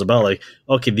was about. Like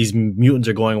okay, these mutants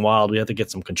are going wild. We have to get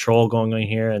some control going on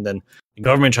here, and then the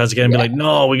government tries to get and be Yeah, like,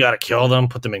 no, we gotta kill them,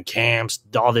 put them in camps.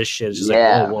 All this shit. It's just like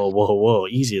yeah. whoa,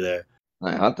 easy there.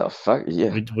 Like, what the fuck?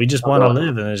 Yeah, We just I'll want to go.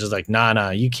 live, and it's just like nah,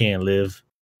 you can't live.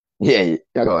 Yeah,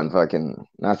 you're going fucking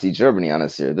Nazi Germany on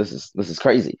us here. This is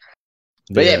crazy.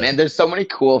 But yeah, Yeah, man, there's so many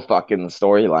cool fucking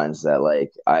storylines that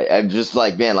like I'm just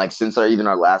like man, like since even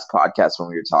our last podcast when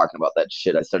we were talking about that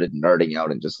shit, I started nerding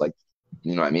out and just like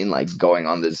you know what I mean, like going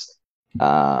on this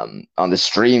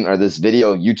stream or this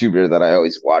video YouTuber that I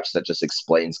always watch that just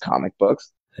explains comic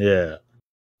books yeah.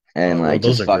 and like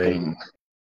Those just are great. fucking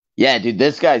yeah, dude,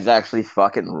 this guy's actually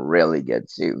fucking really good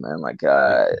too, man. Like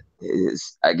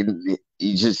his I can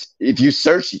you just if you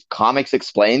search comics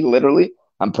explained literally,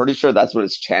 I'm pretty sure that's what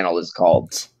his channel is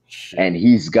called Shit, and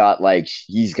he's got like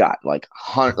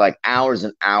hours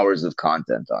and hours of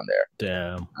content on there.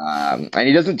 damn. And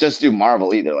he doesn't just do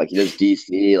Marvel either. Like he does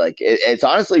DC. Like it's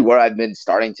honestly where I've been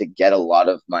starting to get a lot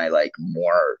of my like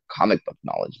more comic book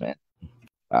knowledge, man.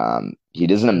 He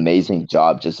does an Shit. amazing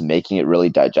job just making it really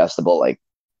digestible. Like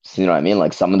you know what I mean?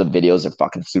 Like some of the videos are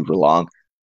fucking super long.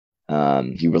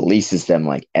 He releases them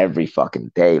like every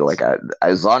fucking day. Like I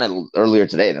was on it earlier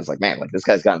today, and I was like, man, like this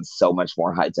guy's gotten so much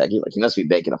more high tech. Like he must be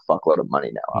making a fuckload of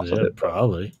money now off of Yeah, it. But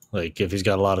probably. Like if he's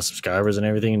got a lot of subscribers and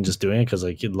everything, and just doing it because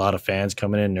like a lot of fans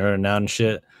coming in, nerding out and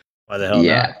shit. Why the hell not?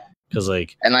 yeah, Because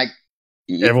like and like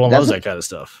everyone that's loves that kind of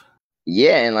stuff.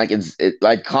 yeah, and like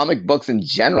like comic books in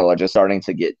general are just starting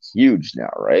to get huge now,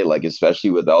 right? Like especially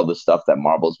with all the stuff that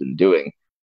Marvel's been doing.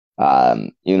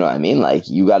 You know what I mean? Like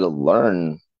you got to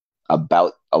learn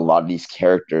about a lot of these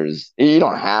characters. You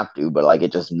don't have to, but like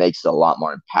it just makes it a lot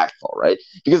more impactful, right?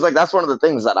 Because like that's one of the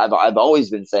things that I've always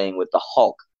been saying with the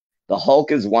Hulk. The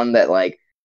Hulk is one that like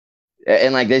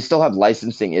and like they still have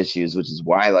licensing issues, which is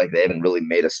why like they haven't really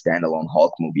made a standalone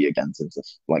Hulk movie again since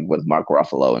it's like with Mark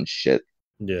Ruffalo and shit.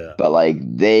 Yeah. But like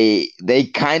they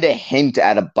kind of hint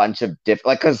at a bunch of different,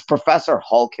 like, because Professor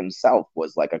Hulk himself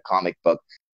was like a comic book,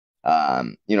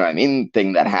 you know what I mean,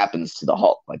 thing that happens to the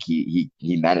Hulk. Like he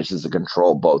manages to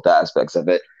control both aspects of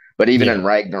it. But even in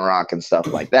Ragnarok and stuff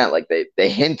like that, like they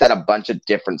hint at a bunch of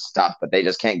different stuff, but they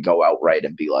just can't go outright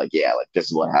and be like, yeah, like this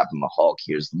is what happened to Hulk.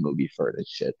 Here's the movie for this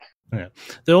shit. Yeah.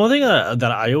 The only thing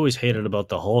that I always hated about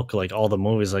the Hulk, like all the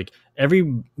movies, like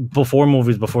before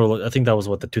I think that was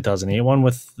what the 2008 one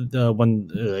with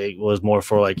when it was more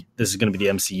for like this is going to be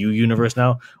the MCU universe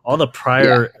now. All the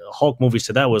prior Hulk movies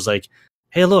to that was like,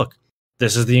 hey, look,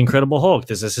 this is the Incredible Hulk.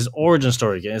 This is his origin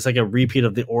story. Again, it's like a repeat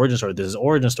of the origin story. This is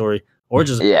origin story.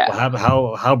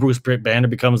 How Bruce Banner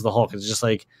becomes the Hulk. It's just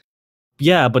like,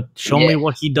 yeah, but show me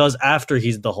what he does after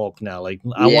he's the Hulk now. Like,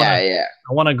 I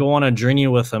want to go on a journey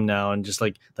with him now and just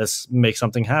like, let's make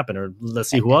something happen, or let's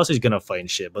see who else he's going to fight and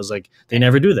shit. But it's like, they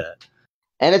never do that.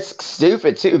 And it's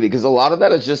stupid too, because a lot of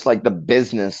that is just like the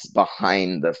business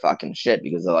behind the fucking shit,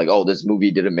 because they're like, oh, this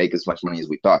movie didn't make as much money as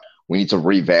we thought. We need to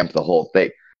revamp the whole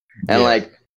thing. And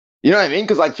like, you know what I mean?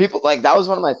 Because like people, like that was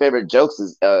one of my favorite jokes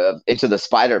is Into the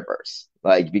Spider-Verse.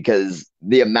 Like, because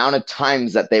the amount of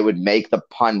times that they would make the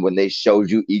pun when they showed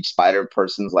you each Spider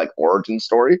person's like origin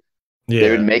story,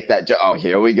 they would make that joke. Oh,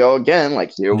 here we go again.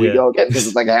 Like, here we go again. Because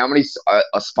it's like, how many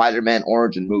Spider-Man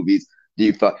origin movies do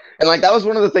you fuck? And like, that was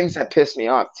one of the things that pissed me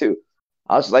off too.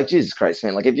 I was like, Jesus Christ,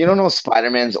 man. Like, if you don't know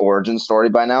Spider-Man's origin story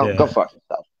by now, go fuck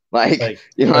yourself. Like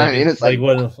you know what I mean? It's like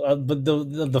when, but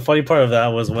the funny part of that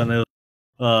was when it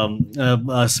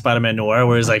Spider-Man Noir,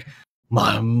 where it's like,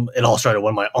 it all started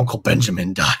when my Uncle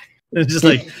Benjamin died. It's just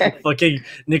like fucking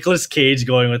Nicolas Cage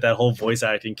going with that whole voice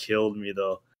acting killed me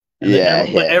though.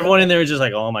 And but everyone in there was just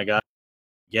like, oh my god,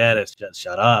 just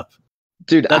shut up.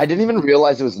 Dude, I didn't even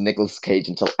realize it was Nicolas Cage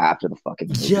until after the fucking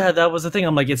movie. Yeah, that was the thing.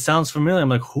 I'm like, it sounds familiar. I'm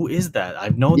like, who is that?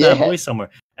 I've known that voice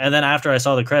somewhere. And then after I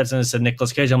saw the credits and it said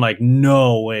Nicolas Cage, I'm like,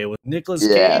 no way. With Nicolas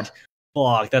Cage?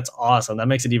 Fuck, that's awesome. That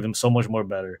makes it even so much more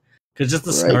better. Because just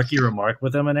the snarky remark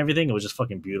with him and everything, it was just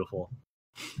fucking beautiful.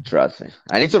 Trust me.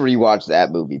 I need to rewatch that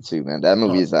movie too, man. That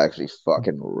movie is actually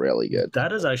fucking really good.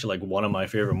 That is actually like one of my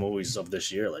favorite movies of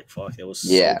this year. Like, fuck, it was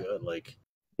so good. Like,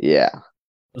 it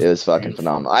was fucking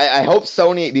phenomenal. I hope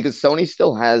Sony, because Sony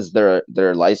still has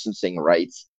their licensing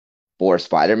rights for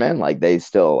Spider-Man. Like, they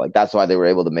still, like, that's why they were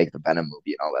able to make the Venom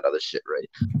movie and all that other shit, right?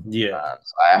 Yeah.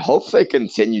 So I hope they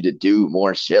continue to do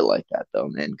more shit like that, though,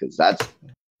 man, because that's,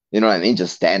 you know what I mean?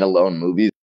 Just standalone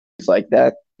movies like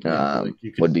that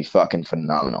would be fucking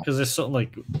phenomenal. Because there's so,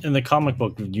 like, in the comic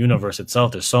book universe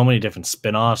itself, there's so many different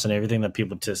spin-offs and everything that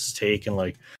people just take, and,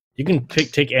 like, you can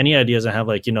take any ideas and have,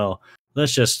 like, you know,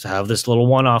 let's just have this little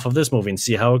one-off of this movie and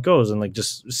see how it goes, and like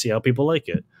just see how people like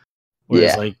it.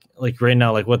 Whereas like right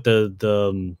now, like what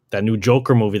the that new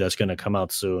Joker movie that's gonna come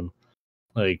out soon,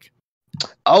 like,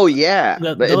 oh yeah,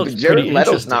 but Jared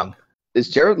Leto's not. Is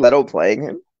Jared Leto playing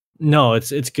him? No,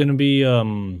 it's gonna be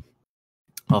oh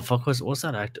fuck, what's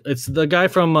that actor? It's the guy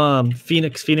from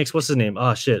Phoenix. What's his name?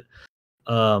 Oh shit,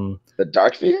 the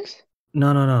Dark Phoenix.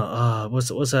 No. What's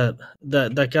that?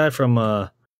 That guy from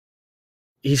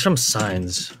he's from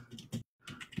Signs.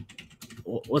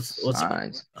 What's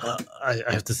Signs? I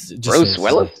have to just Bruce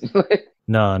Willis.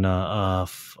 No.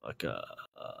 Fuck.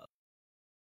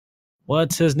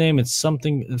 What's his name? It's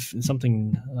something.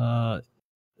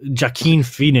 Joaquin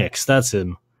Phoenix. That's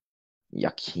him.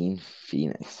 Joaquin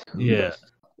Phoenix. Yeah,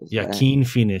 Joaquin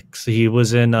Phoenix. He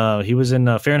was in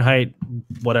Fahrenheit,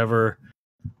 whatever.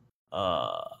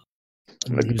 I'm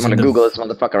gonna Google this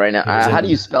motherfucker right now. How do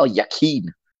you spell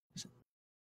Joaquin?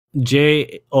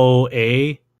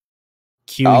 Joaquin.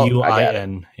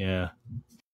 Yeah,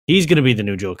 he's gonna be the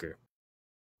new Joker.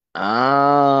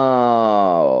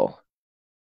 Oh,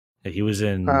 yeah, he was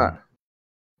in.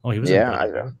 He was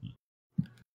in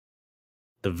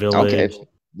The Village. Okay,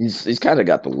 he's kind of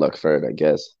got the look for it, I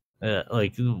guess. Yeah,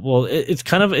 like, well,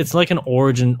 it's like an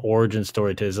origin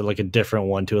story to it. It's like a different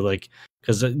one to it, like,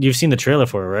 because you've seen the trailer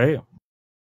for it, right?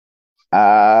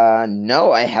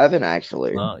 No, I haven't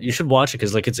actually. You should watch it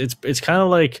because like it's kind of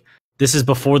like this is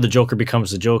before the Joker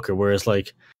becomes the Joker, whereas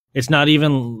like it's not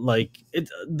even like it.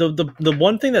 The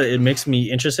one thing that it makes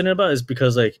me interested in about is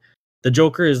because like the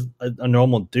Joker is a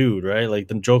normal dude, right? Like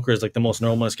the Joker is like the most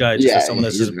normalist guy, just someone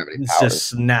that's just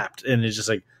snapped and is just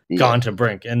like gone to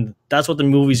brink, and that's what the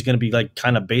movie's going to be like,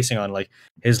 kind of basing on, like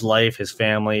his life, his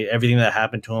family, everything that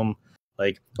happened to him.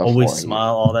 Like, always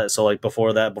smile, all that. So, like,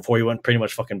 before he went pretty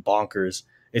much fucking bonkers,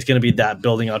 it's going to be that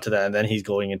building up to that, and then he's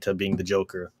going into being the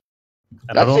Joker.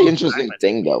 That's the interesting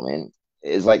thing, though, man.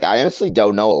 Is, like, I honestly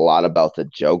don't know a lot about the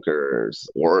Joker's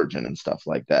origin and stuff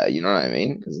like that. You know what I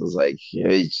mean? Because it was like,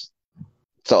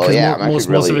 So yeah, most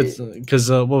of it's because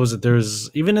what was it? There's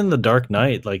even in the Dark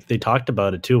Knight, like they talked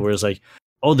about it too, where it's like,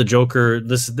 oh, the Joker,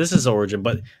 this is origin,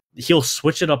 but he'll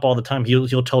switch it up all the time.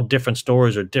 He'll tell different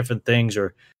stories or different things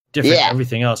or different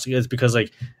everything else. It's because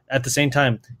like at the same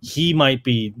time he might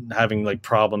be having like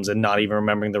problems and not even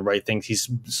remembering the right things. He's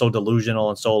so delusional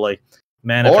and so like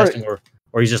manifesting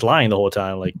or he's just lying the whole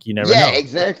time. Like you never know. Yeah,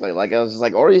 exactly. Like I was just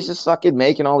like, or he's just fucking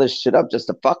making all this shit up just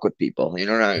to fuck with people. You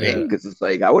know what I mean? Because it's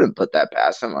like I wouldn't put that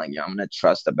past him. Like, I'm gonna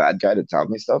trust a bad guy to tell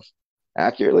me stuff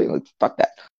accurately. Like, fuck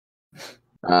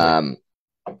that.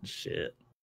 Shit.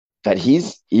 But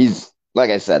he's like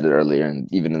I said earlier,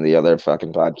 and even in the other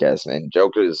fucking podcast, man.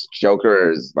 Joker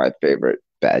is my favorite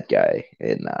bad guy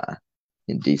in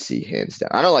DC, hands down.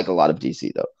 I don't like a lot of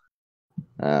DC though.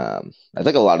 I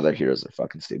think a lot of their heroes are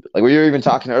fucking stupid. Like we were even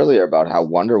talking earlier about how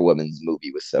Wonder Woman's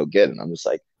movie was so good, and I'm just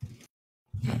like,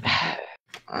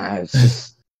 it's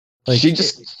just like she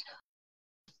just.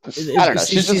 I don't know.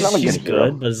 She's just not a good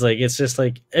hero. But it's like it's just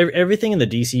like everything in the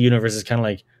DC universe is kind of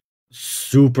like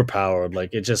super powered.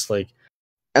 Like it's just like,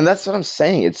 and that's what I'm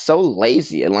saying. It's so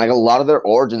lazy, and like a lot of their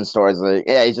origin stories, like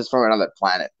he's just from another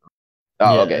planet.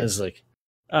 Oh, yeah, okay. It's like,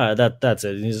 that's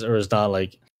it. Or it's not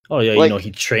like, oh yeah, like, he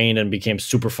trained and became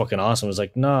super fucking awesome. It's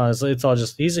like, no, it's all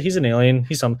just he's an alien.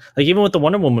 He's some like even with the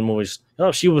Wonder Woman movies.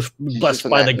 Oh, she was blessed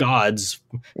by the gods.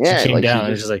 Yeah, she came like down.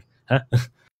 And it's just like, huh?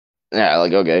 Yeah,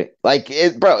 like okay, like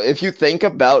bro. If you think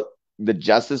about the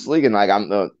Justice League, and like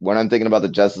when I'm thinking about the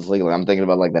Justice League, like I'm thinking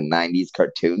about like the '90s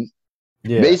cartoons.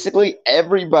 Yeah. Basically,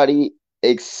 everybody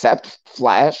except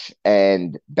Flash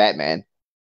and Batman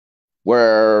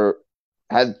were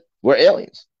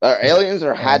aliens. Aliens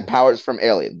or had powers from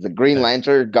aliens. The Green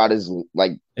Lantern got his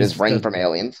ring from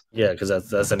aliens. Yeah, because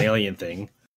that's an alien thing.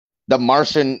 The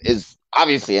Martian is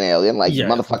obviously an alien. Like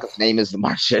motherfucker's name is the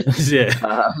Martian.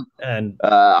 Yeah, and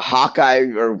Hawkeye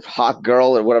or Hawk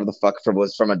Girl or whatever the fuck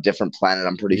was from a different planet.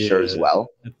 I'm pretty sure as well.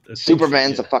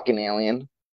 Superman's a fucking alien.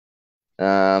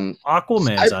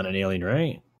 Aquaman's not an alien,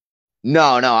 right? No,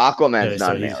 Aquaman's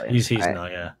not an alien. He's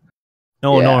not. Yeah.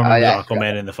 No one remembers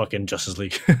Aquaman in the fucking Justice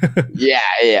League. yeah.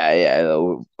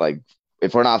 Like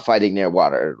if we're not fighting near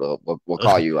water, we'll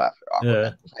call you after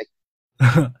Aquaman.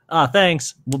 Yeah.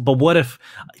 Thanks. But what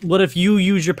if you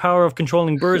use your power of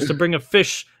controlling birds to bring a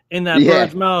fish in that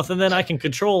bird's mouth, and then I can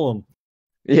control them?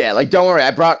 Yeah, like don't worry, I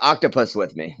brought octopus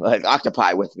with me, like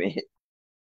octopi with me.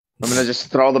 I'm gonna just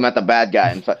throw them at the bad guy,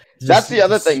 and that's the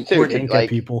other thing too.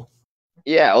 Like people.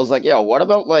 Yeah, I was like, yo, what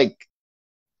about like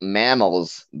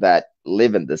mammals that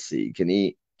live in the sea? Can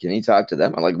he talk to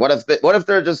them? I'm like, what if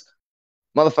they're just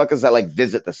motherfuckers that like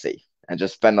visit the sea and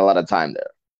just spend a lot of time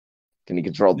there? Can he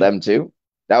control them too?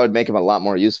 That would make him a lot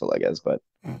more useful, I guess. But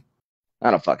I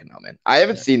don't fucking know, man. I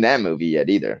haven't seen that movie yet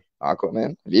either.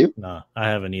 Aquaman, have you? No, I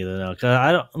haven't either. No, cause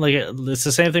I don't like it. It's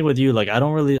the same thing with you. Like, I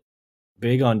don't really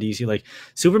big on DC. Like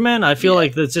Superman, I feel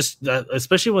like that's just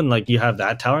especially when like you have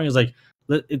that towering. Is like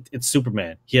it's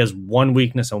Superman. He has one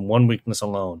weakness and one weakness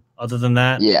alone. Other than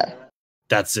that,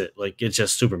 that's it. Like it's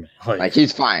just Superman. Like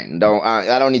he's fine.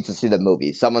 I don't need to see the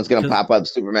movie. Someone's gonna pop up.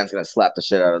 Superman's gonna slap the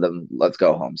shit out of them. Let's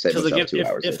go home. Save us like 2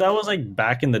 hours. If that was like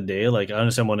back in the day, like I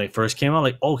understand when it first came out.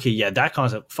 Like okay, yeah, that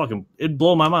concept fucking it'd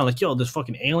blow my mind. Like yo, this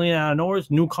fucking alien out of nowhere,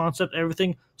 new concept,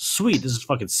 everything sweet. This is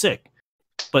fucking sick.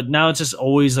 But now it's just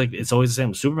always like it's always the same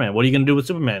with Superman. What are you gonna do with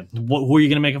Superman? Who are you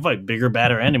gonna make a fight? Bigger,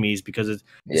 badder enemies? Because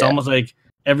it's almost like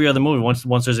every other movie.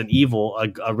 Once there's an evil,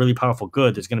 a really powerful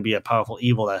good, there's gonna be a powerful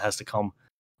evil that has to come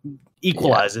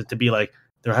equalize it to be like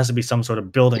there has to be some sort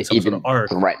of building, some sort of arc.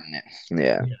 Threaten it.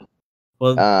 Yeah.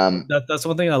 Well, that's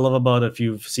one thing I love about if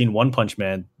you've seen One Punch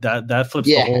Man. That flips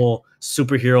the whole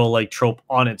superhero like trope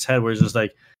on its head, where it's just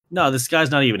like, no, this guy's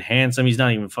not even handsome. He's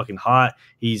not even fucking hot.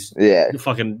 He's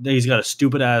he's got a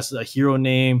stupid ass hero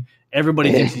name.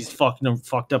 Everybody thinks he's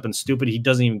fucked up and stupid. He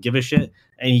doesn't even give a shit,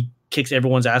 and he kicks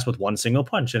everyone's ass with one single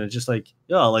punch. And it's just like,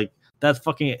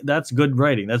 that's good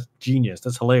writing. That's genius.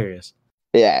 That's hilarious.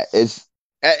 Yeah, it's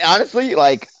honestly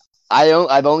like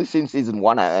I've only seen season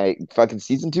 1. I fucking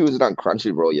season 2 isn't on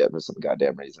Crunchyroll yet for some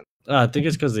goddamn reason. I think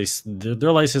it's because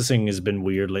their licensing has been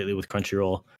weird lately with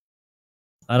Crunchyroll.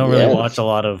 I don't really watch a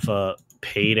lot of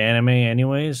paid anime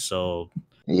anyways, so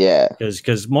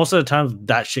because most of the time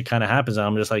that shit kind of happens, and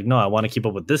I'm just like, no, I want to keep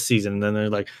up with this season, and then they're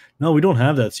like, no, we don't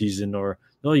have that season, or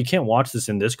no, you can't watch this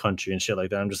in this country and shit like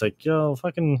that. I'm just like, yo,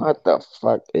 fucking what the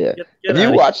fuck? Yeah, have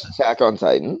you watched Attack on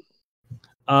Titan?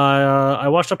 I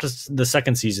watched up to the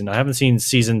second season. I haven't seen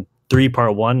season 3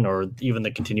 part 1 or even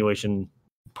the continuation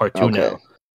part 2 now,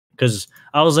 because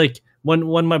I was like,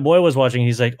 when my boy was watching,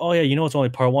 he's like, oh yeah, you know it's only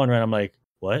part 1, right? I'm like,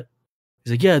 what?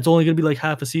 He's like, yeah, it's only gonna be like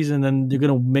half a season, and then they're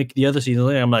gonna make the other season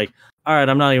later. I'm like, all right,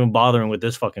 I'm not even bothering with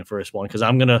this fucking first one because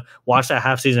I'm gonna watch that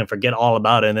half season and forget all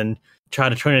about it, and then try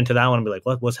to turn into that one and be like,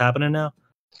 what's happening now?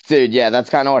 Dude, yeah, that's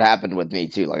kind of what happened with me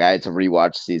too. Like I had to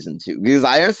rewatch season 2 because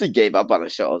I honestly gave up on the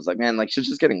show. I was like, man, like shit's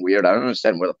just getting weird. I don't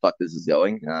understand where the fuck this is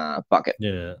going. Fuck it.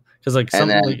 Yeah, because like And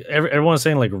then, like everyone's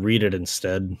saying like read it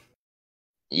instead.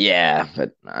 yeah,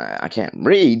 but I can't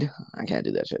read. I can't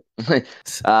do that shit.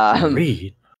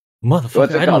 Read,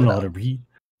 motherfucker. I don't know how to read.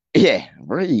 Yeah,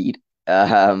 read.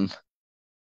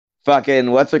 Fucking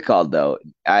what's it called though?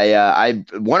 I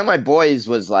one of my boys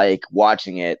was like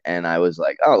watching it, and I was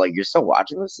like, oh, like you're still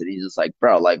watching this? And he's just like,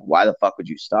 bro, like why the fuck would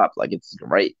you stop? Like it's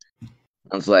great.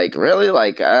 I was like, really?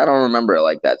 Like I don't remember it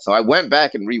like that. So I went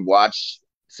back and rewatched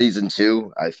season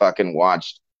 2. I fucking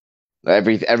watched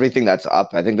everything that's up.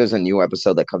 I think there's a new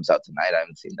episode that comes out tonight. I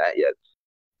haven't seen that yet.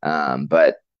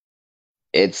 But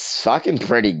it's fucking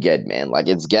pretty good, man. Like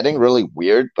it's getting really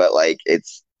weird, but like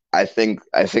it's I think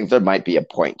there might be a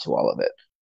point to all of it.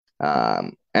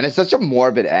 And it's such a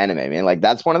morbid anime, man. Like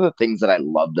that's one of the things that I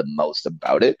love the most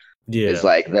about it. Yeah, is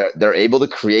like they're able to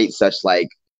create such like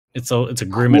it's a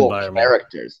grim cool environment.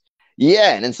 Characters.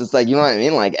 Yeah, and it's just like, you know what I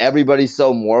mean? Like everybody's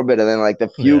so morbid, and then like the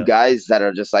few guys that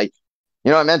are just like,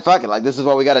 you know what, man, fuck it. Like this is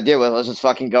what we got to deal with. Let's just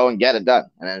fucking go and get it done.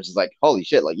 And then it's just like, holy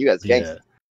shit, like you guys gangster. Yeah.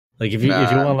 Like if you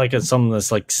want like something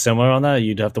that's like similar on that,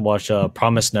 you'd have to watch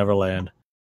Promised Neverland.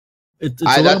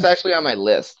 That's actually on my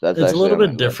list. It's a little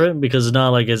bit different because it's not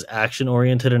like as action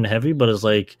oriented and heavy, but it's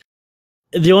like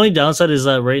the only downside is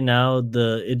that right now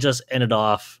it just ended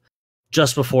off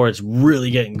just before it's really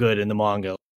getting good in the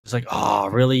manga. It's like, oh,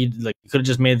 really? Like you could have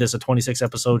just made this a 26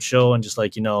 episode show and just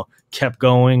like, you know, kept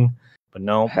going, but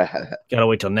no, gotta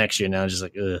wait till next year now. Just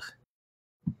like, ugh.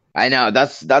 I know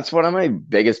that's one of my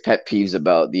biggest pet peeves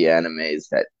about the animes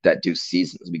that do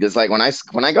seasons, because like when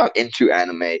I got into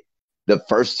anime, the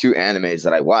first 2 animes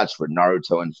that I watched were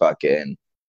Naruto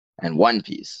and One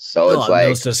Piece. So it's like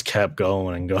those just kept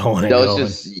going and going.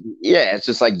 It's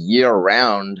just like year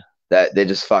round that they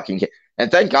just fucking get. And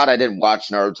thank God I didn't watch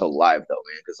Naruto live though,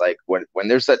 man, because like when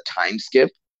there's that time skip.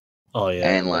 Oh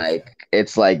yeah, and like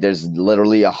it's like there's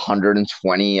literally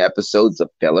 120 episodes of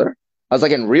filler. I was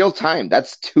like, in real time,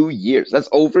 that's 2 years. That's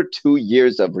over 2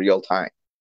 years of real time.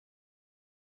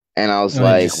 And I was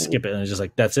like, skip it, and it's just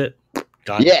like, that's it.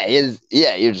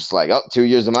 You're just like, oh, 2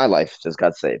 years of my life just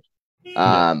got saved.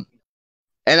 And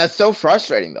that's so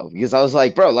frustrating though, because I was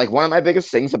like, bro, like one of my biggest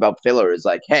things about filler is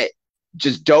like, hey,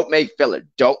 just don't make filler.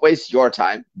 Don't waste your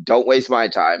time. Don't waste my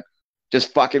time.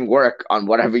 Just fucking work on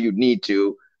whatever you need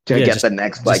to get the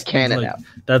next like canon out.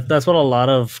 That's what a lot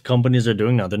of companies are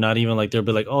doing now. They're not even like, they'll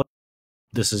be like, oh,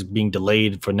 this is being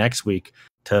delayed for next week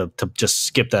to just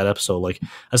skip that episode. Like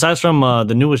aside from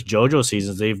the newest JoJo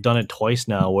seasons, they've done it twice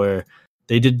now where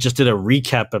they just did a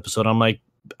recap episode. I'm like,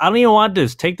 I don't even want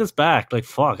this. Take this back. Like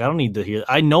fuck, I don't need to hear.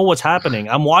 I know what's happening.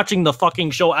 I'm watching the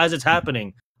fucking show as it's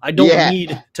happening. I don't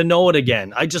need to know it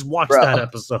again. I just watched that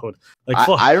episode. Like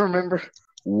fuck. I remember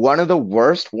one of the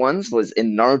worst ones was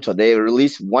in Naruto. They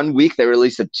released 1 week. They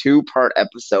released a 2-part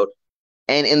episode.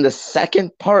 And in the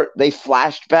second part, they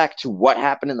flashed back to what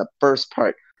happened in the first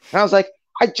part. And I was like,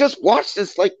 I just watched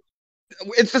this. Like,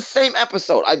 it's the same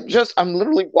episode. I'm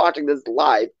literally watching this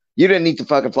live. You didn't need to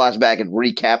fucking flash back and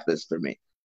recap this for me.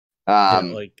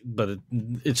 But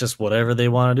it's just whatever they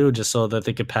want to do, just so that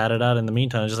they could pad it out in the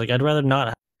meantime. It's just like, I'd rather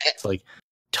not. It's like,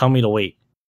 tell me to wait.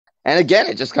 And again,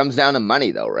 it just comes down to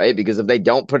money, though, right? Because if they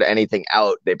don't put anything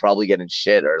out, they probably get in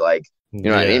shit or like, you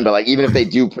know what I mean? But like, even if they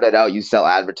do put it out, you sell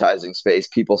advertising space.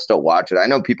 People still watch it. I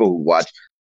know people who watch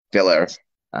filler,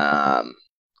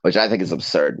 which I think is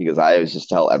absurd because I always just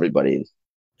tell everybody.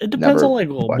 It depends on like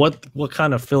what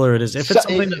kind of filler it is. If it's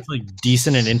something that's like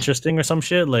decent and interesting or some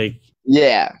shit, like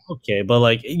okay, but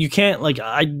like you can't like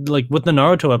with the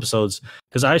Naruto episodes,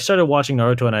 because I started watching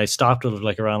Naruto and I stopped at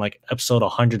like around like episode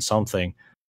 100 something.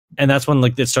 And that's when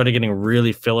like it started getting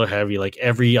really filler heavy. Like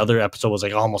every other episode was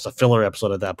like almost a filler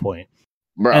episode at that point.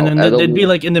 Bro, and then they'd be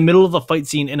like in the middle of a fight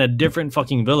scene in a different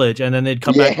fucking village, and then they'd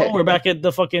come back. Oh, we're back at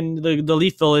the fucking the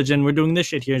Leaf Village, and we're doing this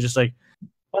shit here. And just like,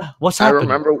 what's happening?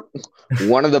 I remember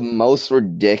one of the most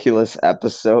ridiculous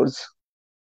episodes.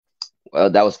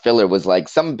 That was filler. Was like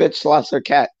some bitch lost her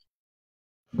cat.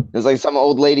 It was like some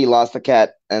old lady lost the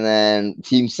cat, and then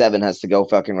Team 7 has to go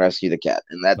fucking rescue the cat,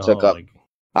 and that took up.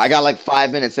 I got like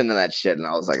 5 minutes into that shit, and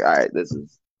I was like, all right, this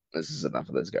is enough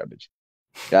of this garbage.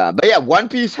 But yeah, One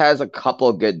Piece has a couple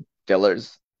of good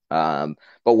fillers. But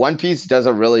One Piece does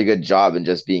a really good job in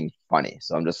just being funny.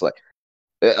 So I'm just like,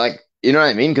 you know what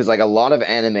I mean? Because like a lot of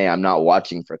anime, I'm not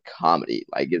watching for comedy.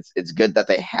 Like it's good that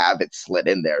they have it slid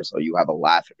in there, so you have a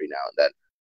laugh every now and then.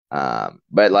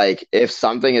 But like, if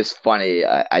something is funny,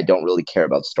 I don't really care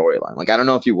about storyline. Like, I don't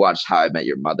know if you watched How I Met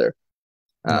Your Mother,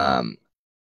 No.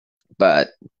 but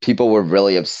people were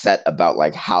really upset about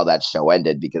like how that show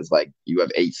ended because like you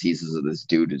have 8 seasons of this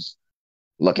dude who's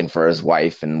looking for his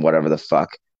wife and whatever the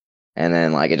fuck, and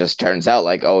then like it just turns out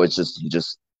like, oh, it's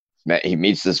just he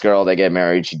meets this girl, they get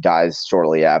married, she dies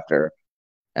shortly after,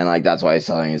 and like that's why he's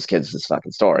telling his kids this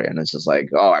fucking story, and it's just like,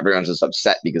 oh, everyone's just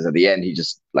upset because at the end he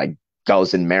just like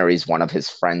goes and marries one of his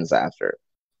friends after,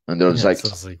 and they're just like, so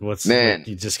it's like, what's man, like,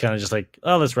 you just kind of just like,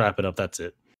 oh, let's wrap it up. That's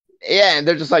it. yeah, and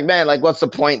they're just like, man, like, what's the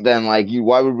point then? Like,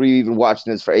 why would we even watch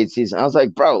this for 8 seasons? I was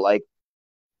like, bro, like,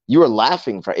 you were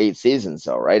laughing for 8 seasons,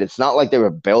 though, right? It's not like they were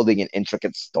building an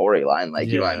intricate storyline, like,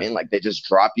 you know what I mean? Like, they just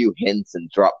drop you hints and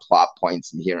drop plot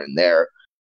points in here and there.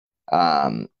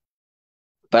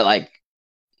 But like,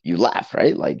 you laugh,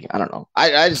 right? Like, I don't know.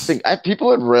 I just think people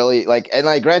would really like, and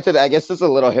like, granted, I guess this is a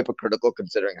little hypocritical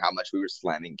considering how much we were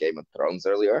slamming Game of Thrones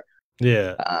earlier.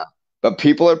 Yeah. But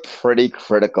people are pretty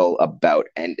critical about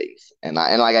endings, and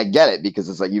like I get it because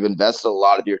it's like you've invested a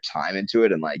lot of your time into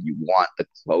it, and like you want the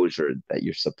closure that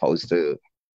you're supposed to.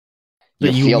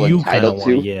 You feel entitled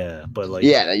to, yeah, but like,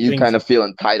 yeah, that you kind of feel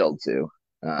entitled to.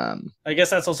 I guess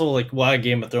that's also like why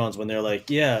Game of Thrones, when they're like,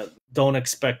 yeah, don't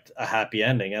expect a happy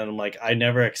ending, and I'm like, I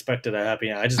never expected a happy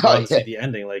ending. I just want to see the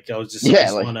ending. Like, I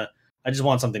just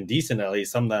want something decent at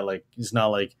least, something that like is not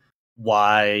like,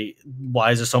 why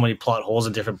is there so many plot holes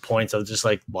and different points of just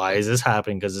like, why is this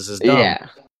happening? Because this is dumb.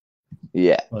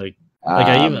 Yeah. Like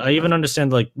I even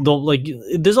understand like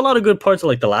there's a lot of good parts of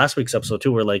like the last week's episode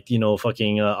too, where like, you know,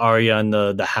 fucking Arya and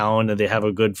the Hound, and they have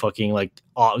a good fucking like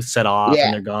set off,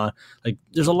 and they're gone. Like,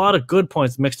 there's a lot of good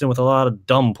points mixed in with a lot of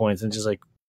dumb points, and just like,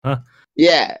 huh?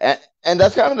 Yeah, and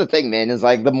that's kind of the thing, man, is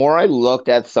like the more I looked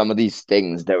at some of these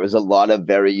things, there was a lot of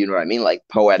very, you know what I mean, like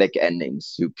poetic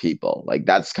endings to people. Like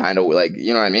that's kind of like,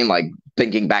 you know what I mean, like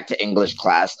thinking back to English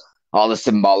class, all the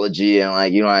symbology and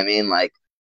like, you know what I mean, like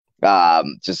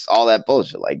just all that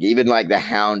bullshit. Like even like the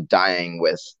Hound dying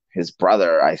with his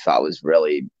brother, I thought was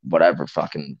really whatever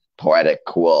fucking poetic,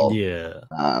 cool. Yeah.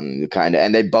 Kind of,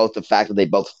 and the fact that they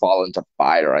both fall into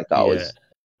fire, I thought was.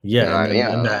 Yeah,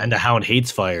 and the Hound hates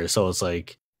fire, so it's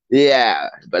like, yeah,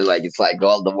 but like it's like,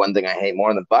 well, the one thing I hate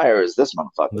more than fire is this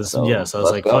motherfucker. So I was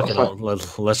like, fuck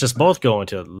it, let's just both go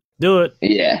into it. Do it.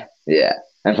 Yeah,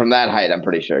 and from that height, I'm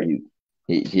pretty sure he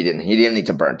didn't need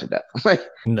to burn to death.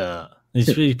 No,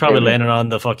 he's probably landed on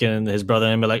the fucking his brother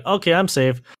and be like, okay, I'm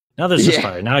safe. Now there's just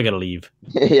fire. Now I gotta leave.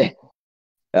 Yeah.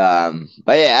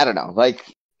 But yeah, I don't know. Like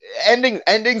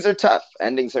endings are tough.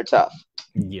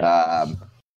 Yeah.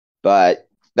 But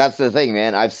that's the thing,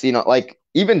 man. I've seen like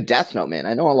even Death Note, man.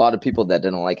 I know a lot of people that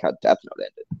didn't like how Death Note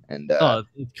ended, and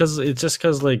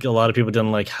because like a lot of people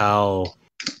didn't like how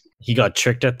he got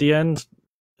tricked at the end.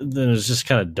 Then it was just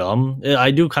kind of dumb.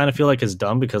 I do kind of feel like it's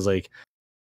dumb because like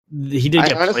he did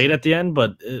get played at the end,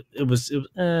 but it's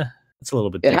a little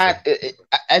bit.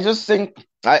 I just think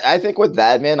I think with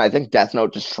that, man, I think Death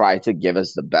Note just tried to give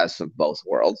us the best of both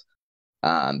worlds,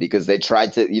 because they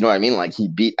tried to, you know what I mean, like he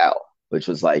beat L, which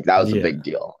was like, that was a big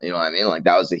deal. You know what I mean? Like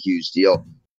that was a huge deal.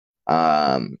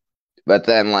 But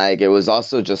then like, it was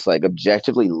also just like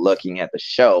objectively looking at the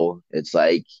show. It's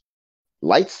like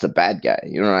Light's the bad guy.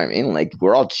 You know what I mean? Like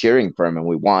we're all cheering for him and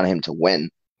we want him to win.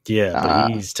 Yeah,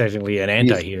 but he's technically an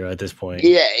anti-hero at this point.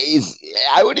 Yeah,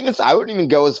 I wouldn't even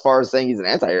go as far as saying he's an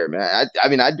anti-hero, man. I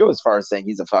mean, I'd go as far as saying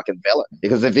he's a fucking villain.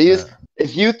 Because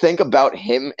if you think about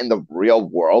him in the real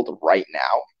world right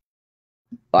now,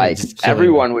 like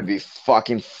everyone would be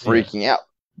fucking freaking out.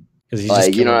 Because he's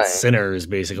just killing sinners,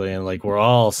 basically, and like we're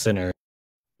all sinners.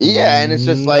 Yeah, and it's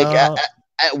just like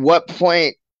at what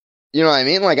point, you know what I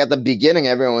mean? Like at the beginning,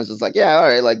 everyone was just like, yeah, all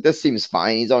right, like this seems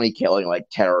fine. He's only killing like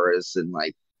terrorists and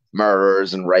like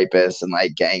murderers and rapists and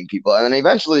like gang people. And then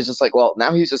eventually it's just like, well,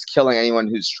 now he's just killing anyone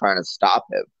who's trying to stop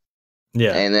him.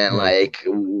 Yeah. And then like,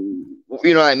 you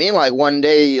know what I mean? Like one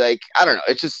day, like, I don't know.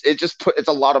 It's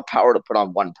a lot of power to put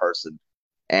on one person.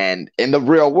 And in the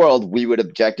real world, we would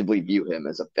objectively view him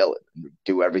as a villain and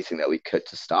do everything that we could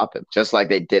to stop him, just like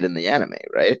they did in the anime,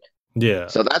 right? Yeah.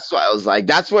 So that's why I was like,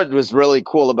 that's what was really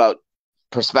cool about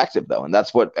perspective, though. And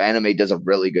that's what anime does a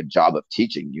really good job of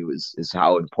teaching you is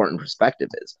how important perspective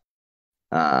is.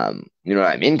 You know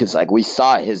what I mean? Because like we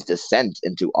saw his descent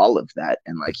into all of that,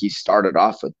 and like he started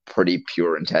off with pretty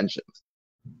pure intentions.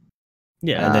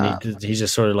 Yeah, and then he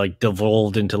just sort of like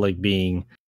devolved into like being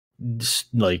just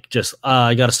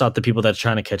I gotta stop the people that's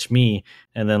trying to catch me,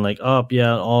 and then like now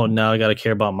I gotta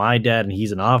care about my dad, and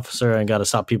he's an officer, and gotta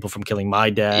stop people from killing my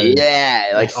dad.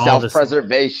 Yeah, like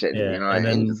self-preservation. You know what and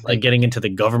I mean? then like getting into the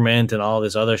government and all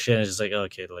this other shit. And it's just like,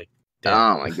 okay, like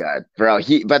Oh my god, bro.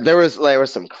 But there was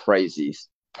some crazy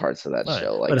parts of that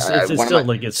show. Like, but it's still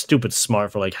like it's stupid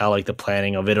smart for like how like the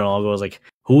planning of it and all goes, like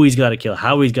who he's got to kill,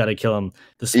 how he's got to kill him,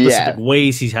 the specific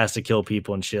ways he has to kill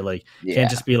people and shit. Like, can't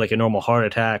just be like a normal heart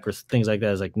attack or things like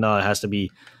that. It's like, no, it has to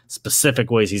be specific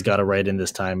ways he's got to write in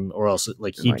this time, or else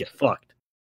like he'd get fucked.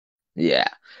 Yeah,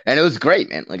 and it was great,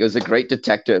 man. Like, it was a great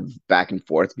detective back and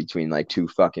forth between like two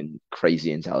fucking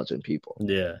crazy intelligent people.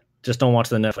 Yeah, just don't watch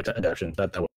the Netflix adaptation.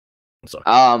 That sucks.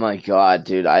 Oh my god,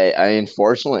 dude! I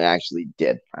unfortunately actually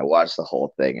did. I watched the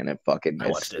whole thing and it fucking it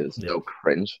was so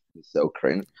cringe. It was so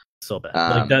cringe. So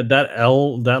bad. Like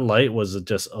that light was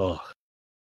just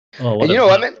and you know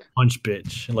what, man? Punch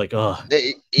bitch. Like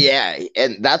yeah,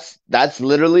 and that's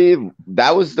literally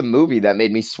that was the movie that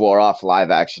made me swore off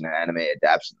live action and anime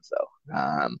adaptations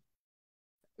though.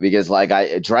 Because like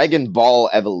Dragon Ball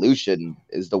Evolution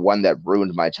is the one that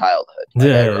ruined my childhood.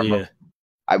 Like,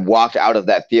 I walked out of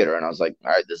that theater and I was like,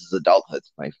 all right, this is adulthood.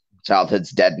 Like,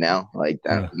 childhood's dead now. Like,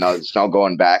 no, there's no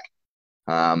going back.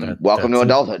 Welcome to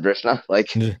adulthood, Rishna.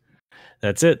 Like,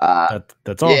 that's it.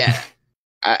 That's all. Yeah.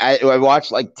 I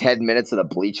watched like 10 minutes of the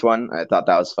Bleach one. I thought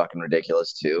that was fucking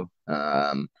ridiculous too.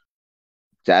 I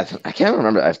can't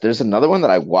remember if there's another one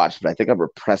that I watched, but I think I'm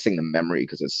repressing the memory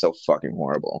because it's so fucking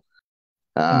horrible.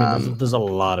 I mean, there's a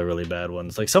lot of really bad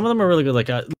ones. Like, some of them are really good.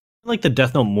 Like the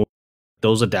Death Note movie,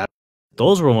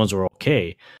 those were ones were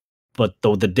okay, but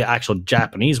the actual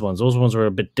Japanese ones, those ones were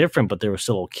a bit different, but they were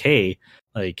still okay.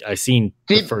 Like, I seen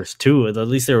the first two, at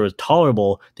least they were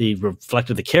tolerable. They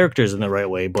reflected the characters in the right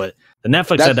way, but the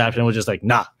Netflix adaptation was just like,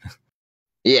 nah.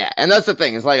 Yeah, and that's the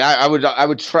thing. It's like I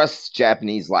would trust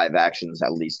Japanese live actions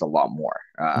at least a lot more.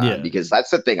 Because that's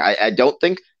the thing. I don't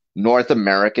think North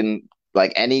American,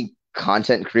 like any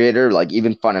content creator, like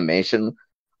even Funimation,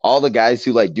 all the guys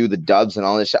who like do the dubs and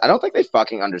all this shit, I don't think they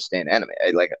fucking understand anime.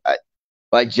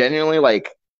 I genuinely, like,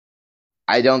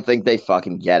 I don't think they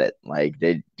fucking get it. Like,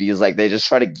 because like they just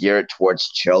try to gear it towards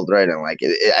children, and like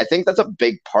I think that's a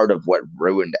big part of what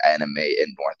ruined anime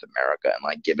in North America, and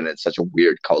like giving it such a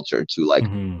weird culture to like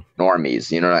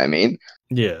normies. You know what I mean?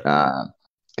 Yeah.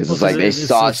 Because it's like they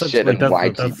saw shit in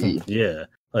YTV. Yeah.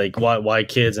 Like why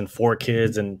kids and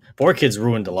 4Kids, and 4Kids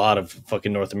ruined a lot of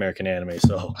fucking North American anime.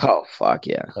 So fuck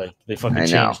yeah, like they fucking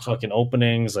changed fucking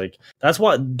openings. Like that's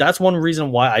one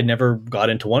reason why I never got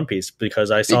into One Piece,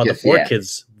 because I saw the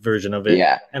 4Kids version of it,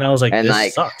 and I was like,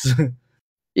 this sucks.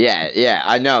 yeah,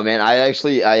 I know, man. I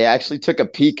actually took a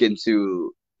peek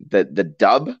into the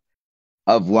dub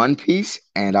of One Piece,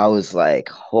 and I was like,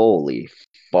 holy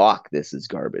fuck, this is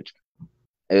garbage.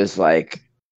 It was like.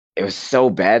 It was so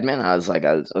bad, man. I was like,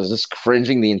 I was just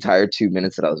cringing the entire 2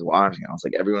 minutes that I was watching. I was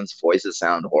like, everyone's voices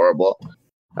sound horrible.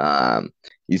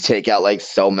 You take out like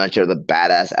so much of the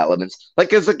badass elements. Like,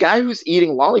 there's a guy who's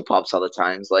eating lollipops all the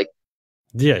time. It's like,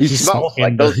 he's smoking.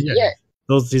 Like those,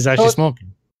 he's actually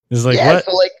smoking. He's like, what?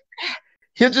 So like,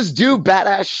 he'll just do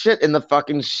badass shit in the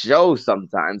fucking show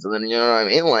sometimes, and then you know what I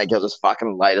mean? Like, he'll just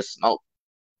fucking light a smoke.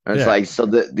 And it's like, so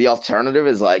the alternative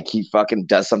is like he fucking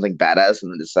does something badass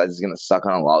and then decides he's gonna suck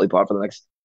on a lollipop for the next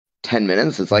 10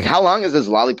 minutes. It's like, how long is this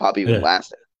lollipop even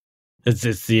lasting? It's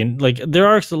the like there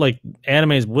are still like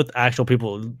animes with actual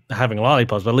people having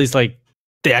lollipops, but at least like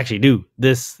they actually do.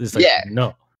 This is like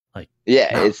no. Like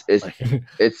it's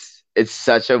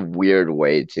such a weird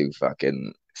way to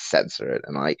fucking censor it.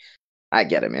 And like, I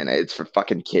get it, man. It's for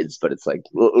fucking kids, but it's like,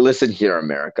 listen here,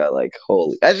 America. Like,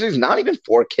 holy, actually, it's not even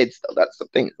for kids though. That's the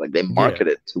thing. Like, they market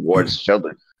it towards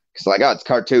children. It's like, oh, it's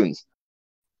cartoons.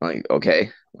 Like,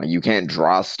 okay, like you can't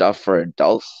draw stuff for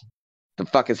adults. The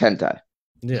fuck is hentai?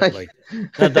 Yeah, like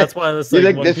that's why this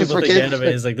like when people think anime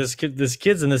is like this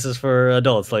kids and this is for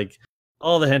adults. Like,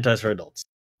 all the hentai's for adults.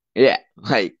 Yeah,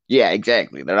 like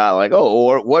exactly. They're not like, oh,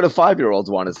 or what do 5-year-olds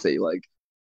want to see? Like.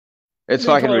 It's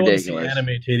fucking ridiculous.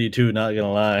 Anime titty too, not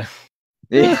gonna lie.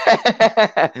 Yeah.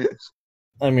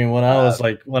 I mean, when I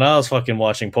was fucking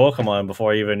watching Pokemon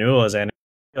before I even knew it was anime,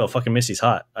 fucking Misty's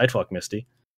hot. I'd fuck Misty.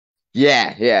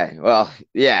 Yeah. Well,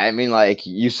 yeah, I mean, like,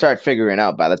 you start figuring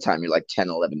out by the time you're like 10,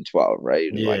 11, 12,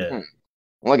 right? You're like, I'm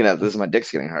looking at this, my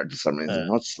dick's getting hard for some reason.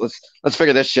 Let's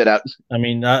figure this shit out. I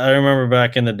mean, I remember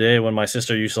back in the day when my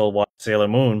sister used to watch Sailor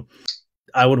Moon,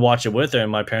 I would watch it with her,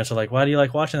 and my parents were like, why do you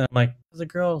like watching that? I'm like, the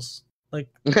girls. Like,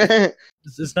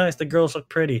 it's nice. The girls look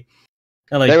pretty.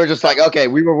 And like, they were just like, okay,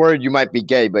 we were worried you might be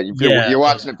gay, but you're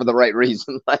watching it for the right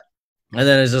reason. And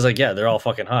then it's just like, they're all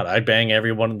fucking hot. I'd bang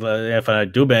every one of the. If I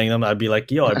do bang them, I'd be like,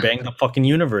 yo, I banged the fucking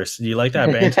universe. Do you like that?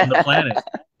 I banged the planet.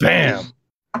 Bam.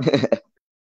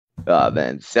 Oh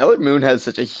man, Sailor Moon has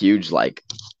such a huge like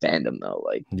fandom though.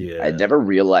 Like, Yeah. I never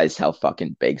realized how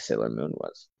fucking big Sailor Moon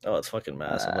was. Oh, it's fucking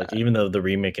massive. Like even the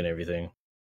remake and everything.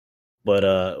 But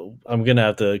I'm gonna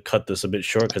have to cut this a bit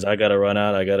short because I gotta run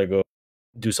out. I gotta go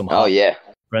do some. Oh yeah,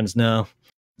 friends now.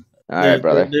 All right,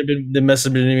 brother. They're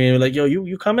messaging me like, "Yo,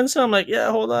 you coming?" So I'm like, "Yeah,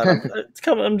 hold on, it's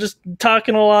coming. I'm just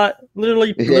talking a lot,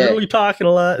 literally talking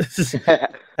a lot."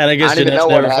 And I guess Janesh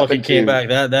never fucking came back.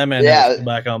 That man never came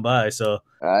back on by. So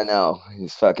I know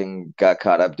he's fucking got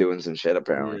caught up doing some shit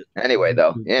apparently. Anyway,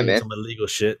 though, man, some illegal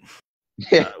shit.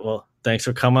 Well, thanks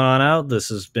for coming on out. This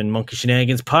has been Monkey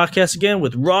Shenanigans Podcast again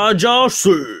with Raja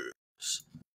Six.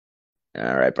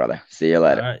 All right, brother. See you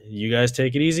later. All right, you guys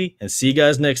take it easy and see you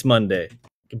guys next Monday.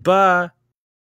 Goodbye.